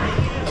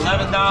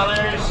 $11.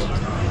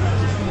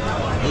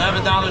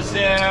 $11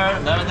 there,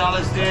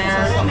 $11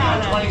 there,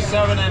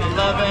 27 and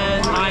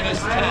 11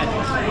 minus 10.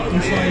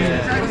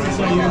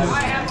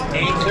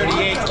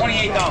 838,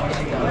 $28. All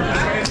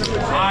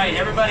right,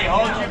 everybody,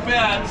 hold your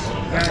bets.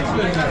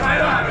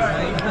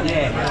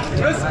 Yeah.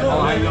 Let's go.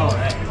 Oh, I know.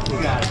 You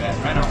got it,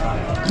 right on.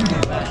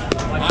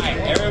 All right,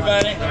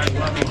 everybody.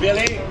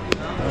 Billy.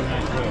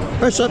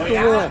 Press up the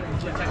roll.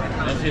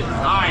 That's it. All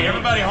right,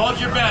 everybody, hold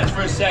your bets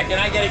for a second.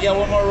 I got to get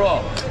one more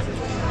roll.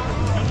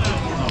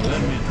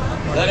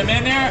 Let him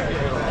in there.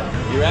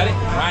 You ready?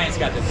 Ryan's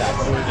got the top.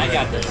 I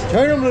got this.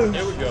 Turn him loose.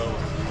 Here we go.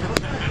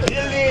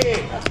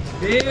 Billy!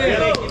 Billy, you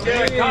do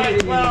it. Call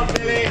it 12,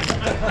 Billy.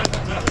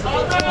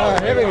 All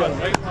right, here we go. All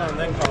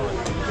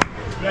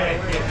right.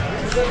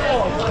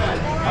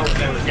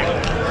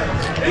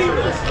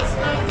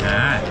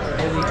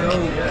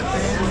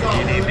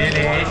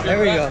 Billy. There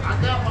we go.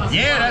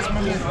 Yeah, that's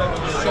my move.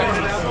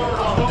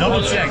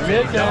 Double check,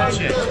 Billy. Double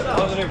check.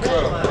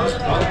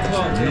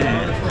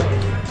 Yeah.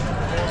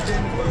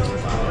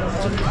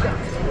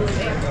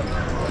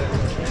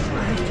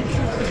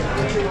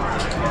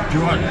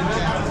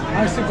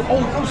 I said,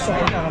 oh, I'm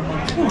sorry.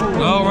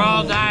 No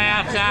roll die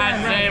outside,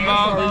 same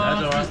old.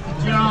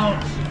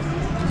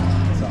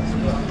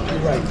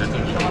 You're right.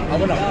 I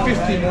went up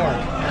 50 more.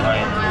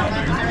 Right.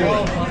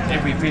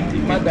 Every 50.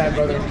 My bad,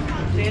 brother.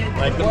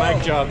 Like the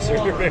mic drops are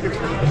your favorite.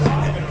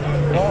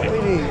 What we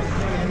need.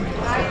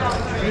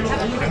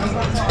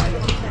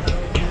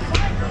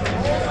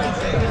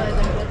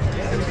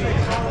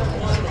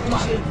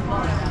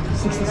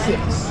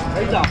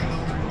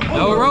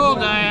 No roll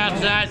die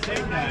outside.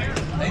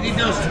 They need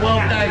those 12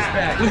 dice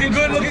back. Looking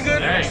good, looking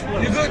good. Hey,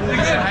 you good, you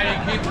good. How do you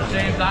keep the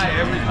same die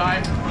every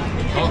time?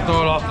 Don't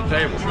throw it off the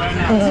table.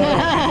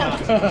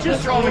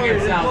 Just throw them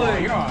against that one.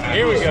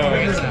 Here we go.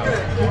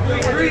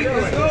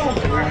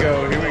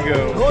 Here we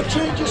go. No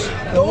changes.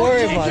 Don't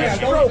worry about it.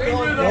 Don't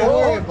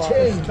worry about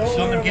it.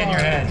 Something get in your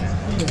head.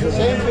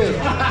 Same thing.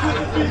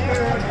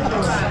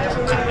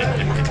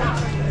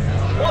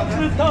 One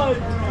at a time.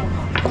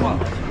 Come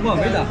on,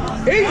 get up.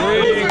 Give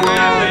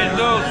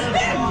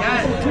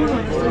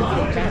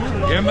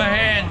him a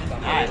hand.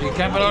 You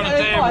kept it on the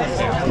table.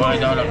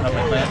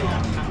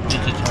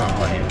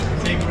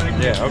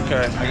 Yeah,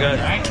 okay. I got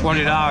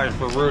 $20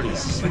 for Rudy.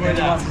 Somebody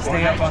wants to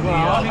stay up on the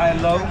high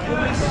low.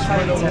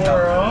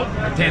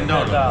 $10.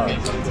 $5.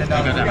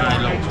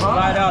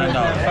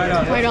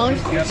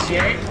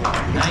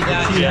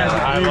 Yeah,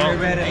 high low.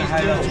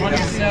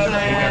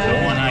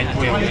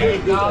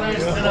 $28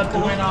 split up the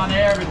win on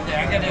everything. I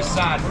got this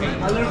side feed.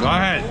 Go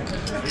ahead.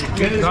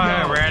 Go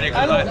ahead, Randy.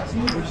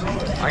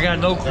 I got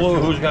no clue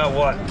who's got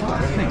what. I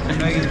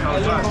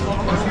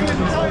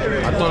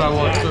thought I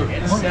was too.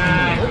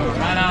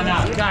 No.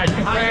 Guys,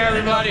 you pay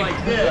everybody.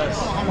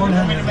 Want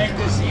me to make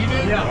this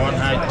even? One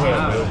high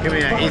 12. Give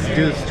me an ace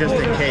deuce just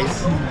in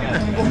case.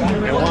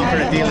 And one for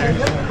the dealer.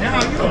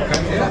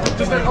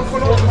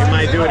 You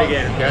might do it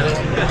again.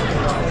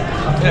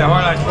 Yeah,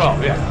 one high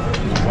 12, yeah.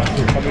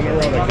 Coming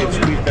around, I get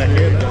squeezed back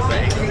in.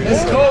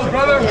 Let's go,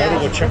 brother. I gotta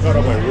go check out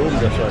of my room.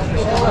 That's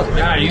why.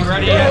 Yeah, you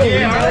ready yet?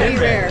 Yeah, I'll be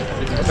there.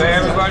 Pay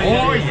everybody.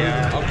 Oh,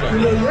 yeah. Okay.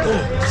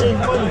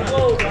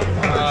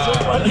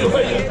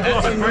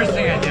 That's the first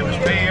thing I did was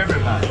pay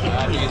everybody.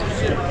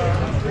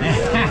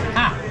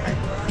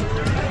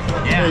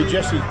 Hey,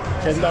 Jesse,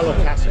 $10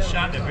 passes.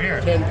 Shot the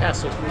beer. 10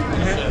 passes.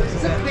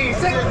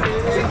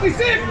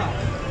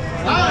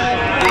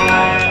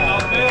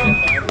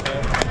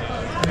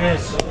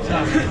 Yes.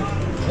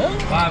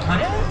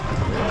 500.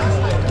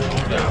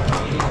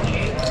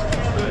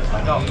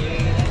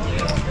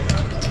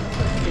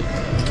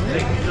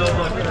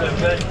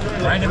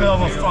 Right in the middle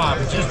of a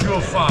 5. It just drew a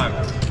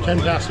 5. 10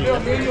 passes.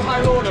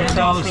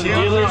 $10 for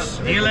dealers.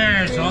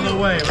 Dealers all the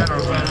way.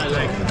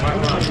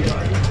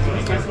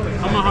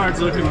 How my heart's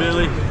looking,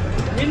 Billy?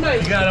 You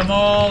got them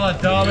all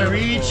 $1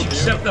 each,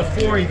 except the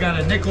 4. You got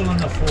a nickel in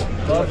the 4.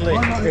 Lovely.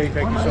 Okay,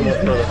 thank you so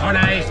much, brother. All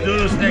nice.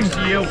 Dudes next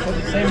to you.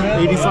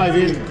 85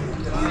 in.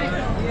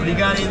 What do you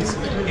got in?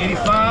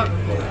 85?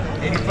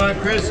 85,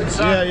 Chris,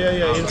 inside?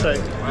 Yeah,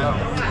 inside.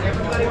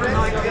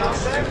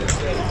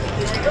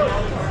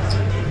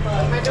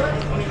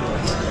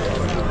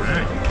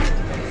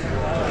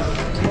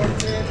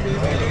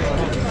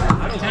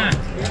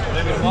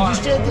 Did you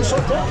stay at this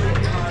hotel?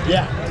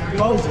 Yeah.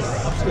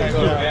 Upstairs.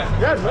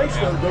 Yeah, nice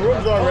though. The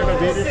room's all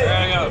renovated.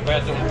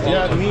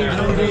 Yeah, me,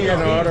 Rudy,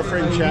 and our other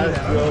friend Chad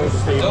will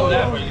stay.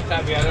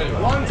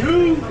 1,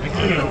 2.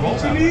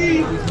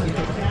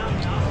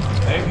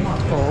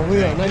 Oh,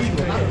 yeah, nice.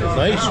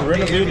 Nice,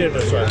 renovated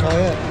as well. Oh,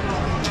 yeah.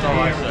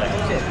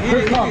 Here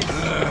it comes.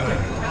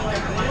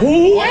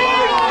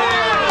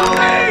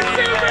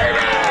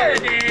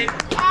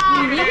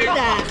 Look at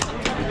that.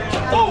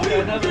 Oh,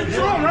 you're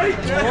strong, right?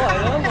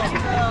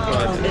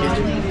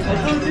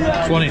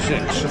 26.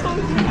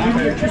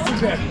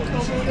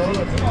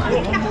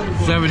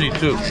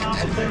 72.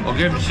 I'll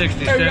give him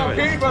 67.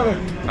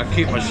 I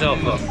keep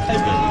myself up.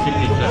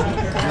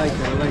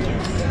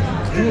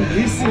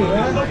 67.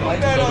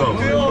 So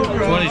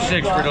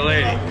 26 for the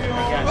lady.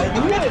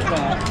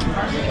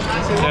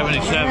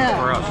 77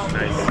 for us.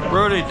 Nice.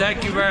 Rudy,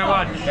 thank you very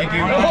much. Thank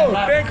you. Oh,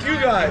 thank you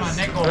guys.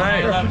 Hey, stay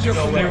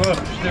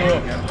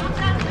up.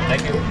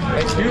 Thank you.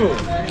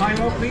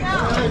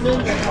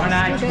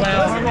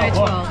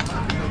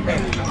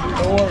 Thank you.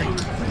 Don't worry.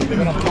 They're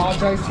going to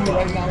apologize to you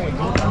right now.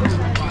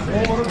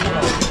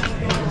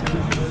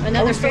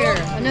 Another pair.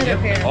 Another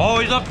pair. Oh,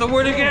 he's up the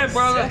wood again,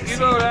 brother. You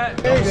know that.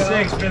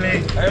 6,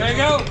 Billy. There they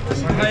go.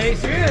 Let's go. Hey,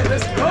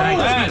 let's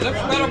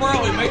let them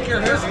early. Make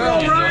your hair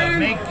curly.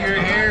 Make your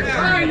hair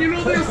Ryan, you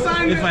know the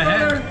assignment, If I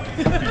had.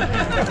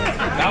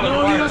 That was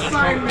the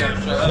part assignment.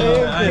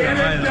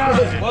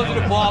 It wasn't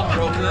a ball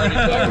throw or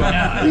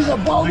anything. He's a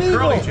bald eagle.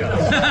 Curly Joe.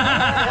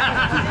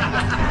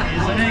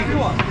 He's an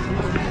eagle.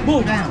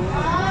 Move down.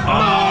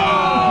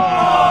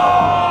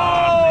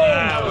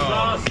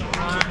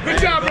 Good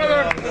job,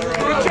 brother.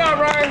 Good job,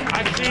 Ryan.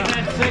 I've seen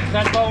that 6.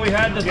 That's all we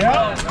had to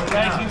tell.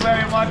 Thank you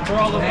very much for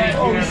all the best.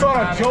 Oh, we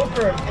saw a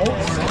Joker at both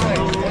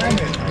sides. Damn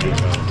it.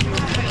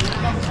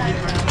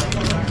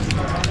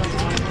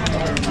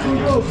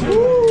 You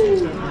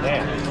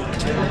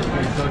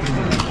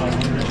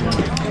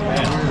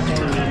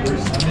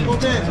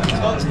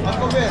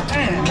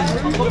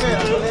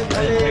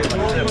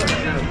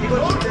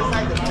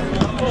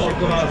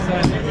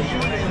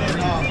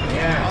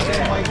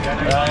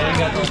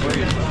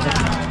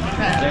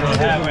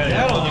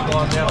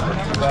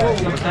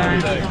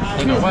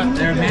know what?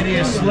 They're many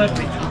a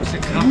slipping.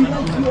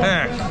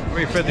 Hey,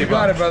 350. You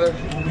got it, brother.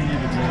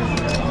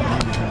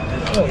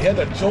 Oh, he had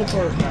that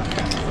Joker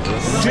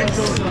 6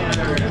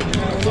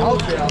 out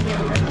there.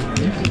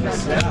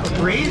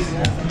 Breeze?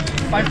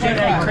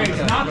 510 crates,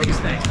 not these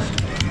things.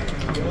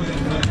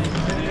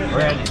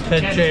 Ready.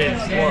 10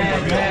 chains.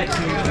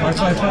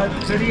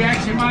 555. To the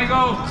action,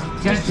 Michael.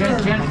 10,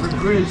 10, 10 for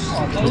Chris.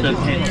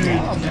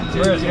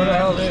 Chris, where the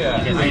hell are they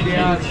at?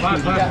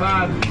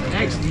 555.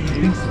 Next.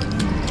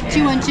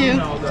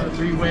 212. The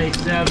three-way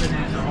 7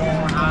 and the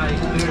horn high 2.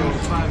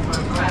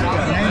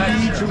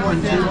 555.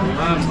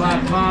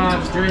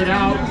 555. Straight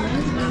out.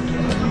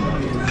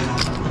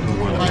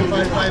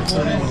 555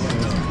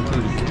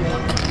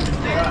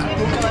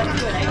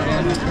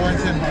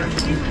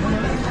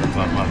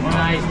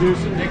 Nice, do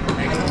some next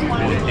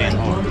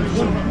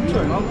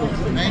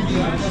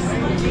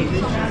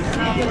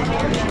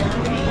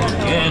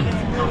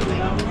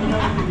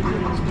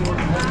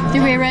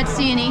Three red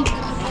C&E.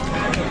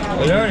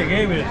 They already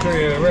gave me the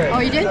 3 red. Oh,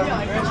 you did?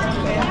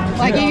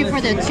 Well, I gave you for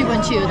the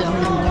 212 though.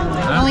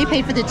 I only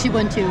paid for the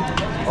 212.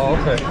 Oh,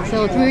 okay.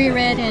 So 3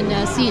 red and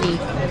C&E.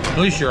 At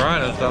least you're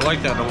honest. I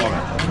like that in a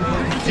woman.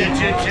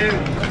 222.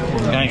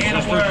 Nice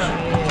sisters.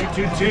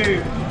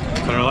 222.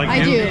 Are they like I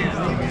you? do.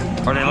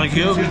 Are they like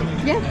you?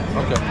 Yeah.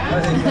 Okay.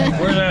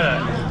 Where's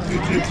that at?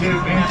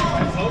 222, man.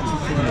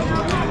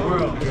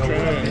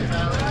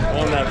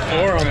 On that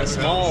floor on the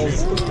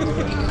smalls.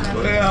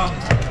 Well,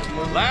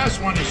 last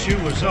one to shoot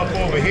was up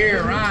over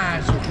here,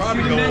 Ryan, so we'll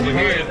probably go over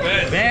here.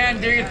 Ben,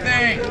 do your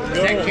thing.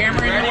 Is that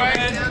camera in your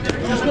way?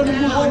 He's gonna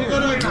move on. You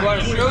want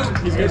to shoot?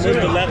 He's gonna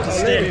move the left to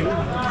stick. He's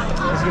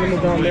gonna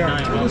move down there.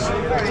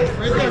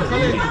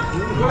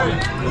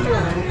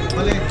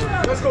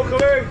 Let's go,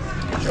 Khalid.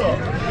 Sure.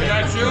 Did I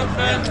shoot,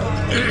 man?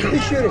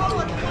 He's shooting.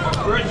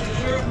 Chris,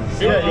 shoot?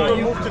 Yeah, you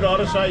can move to the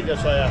other side,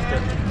 that's why after.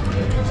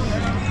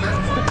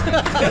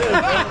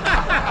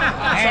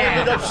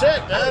 Sounded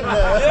upset, man.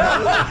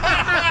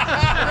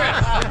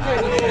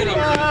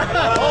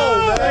 Oh,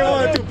 man, I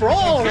wanted to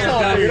brawl or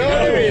something, you know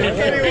what I mean? I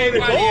can't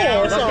even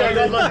go or something. I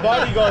got my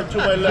bodyguard to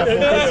my left.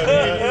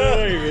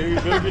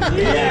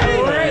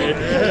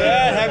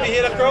 Yeah, have you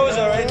hit a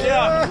cruiser right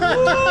there?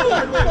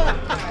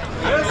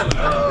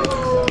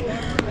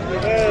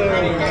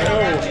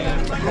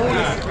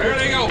 There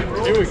they go.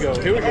 Here we go.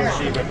 Here we go,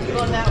 Sheba.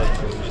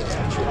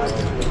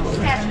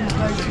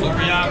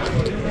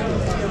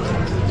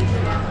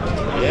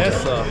 Yes,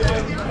 sir.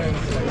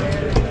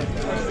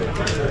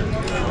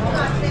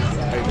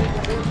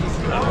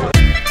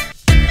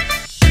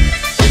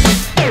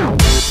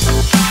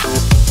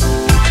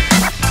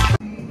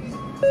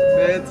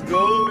 Let's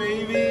go,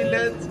 baby.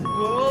 Let's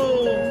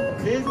go.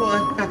 Big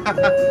one. Come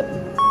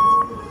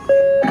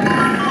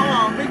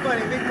on, big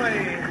money, big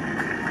money.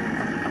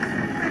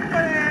 Big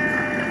money.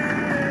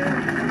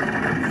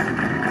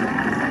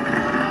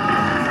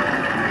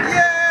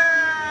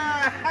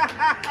 Yeah!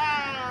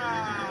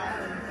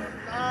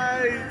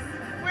 Nice.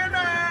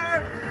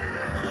 Winner!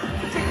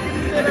 Chicken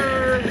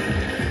dinner.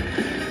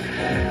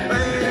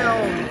 Bam!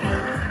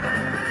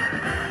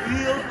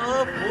 Wheel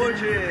of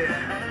Fortune.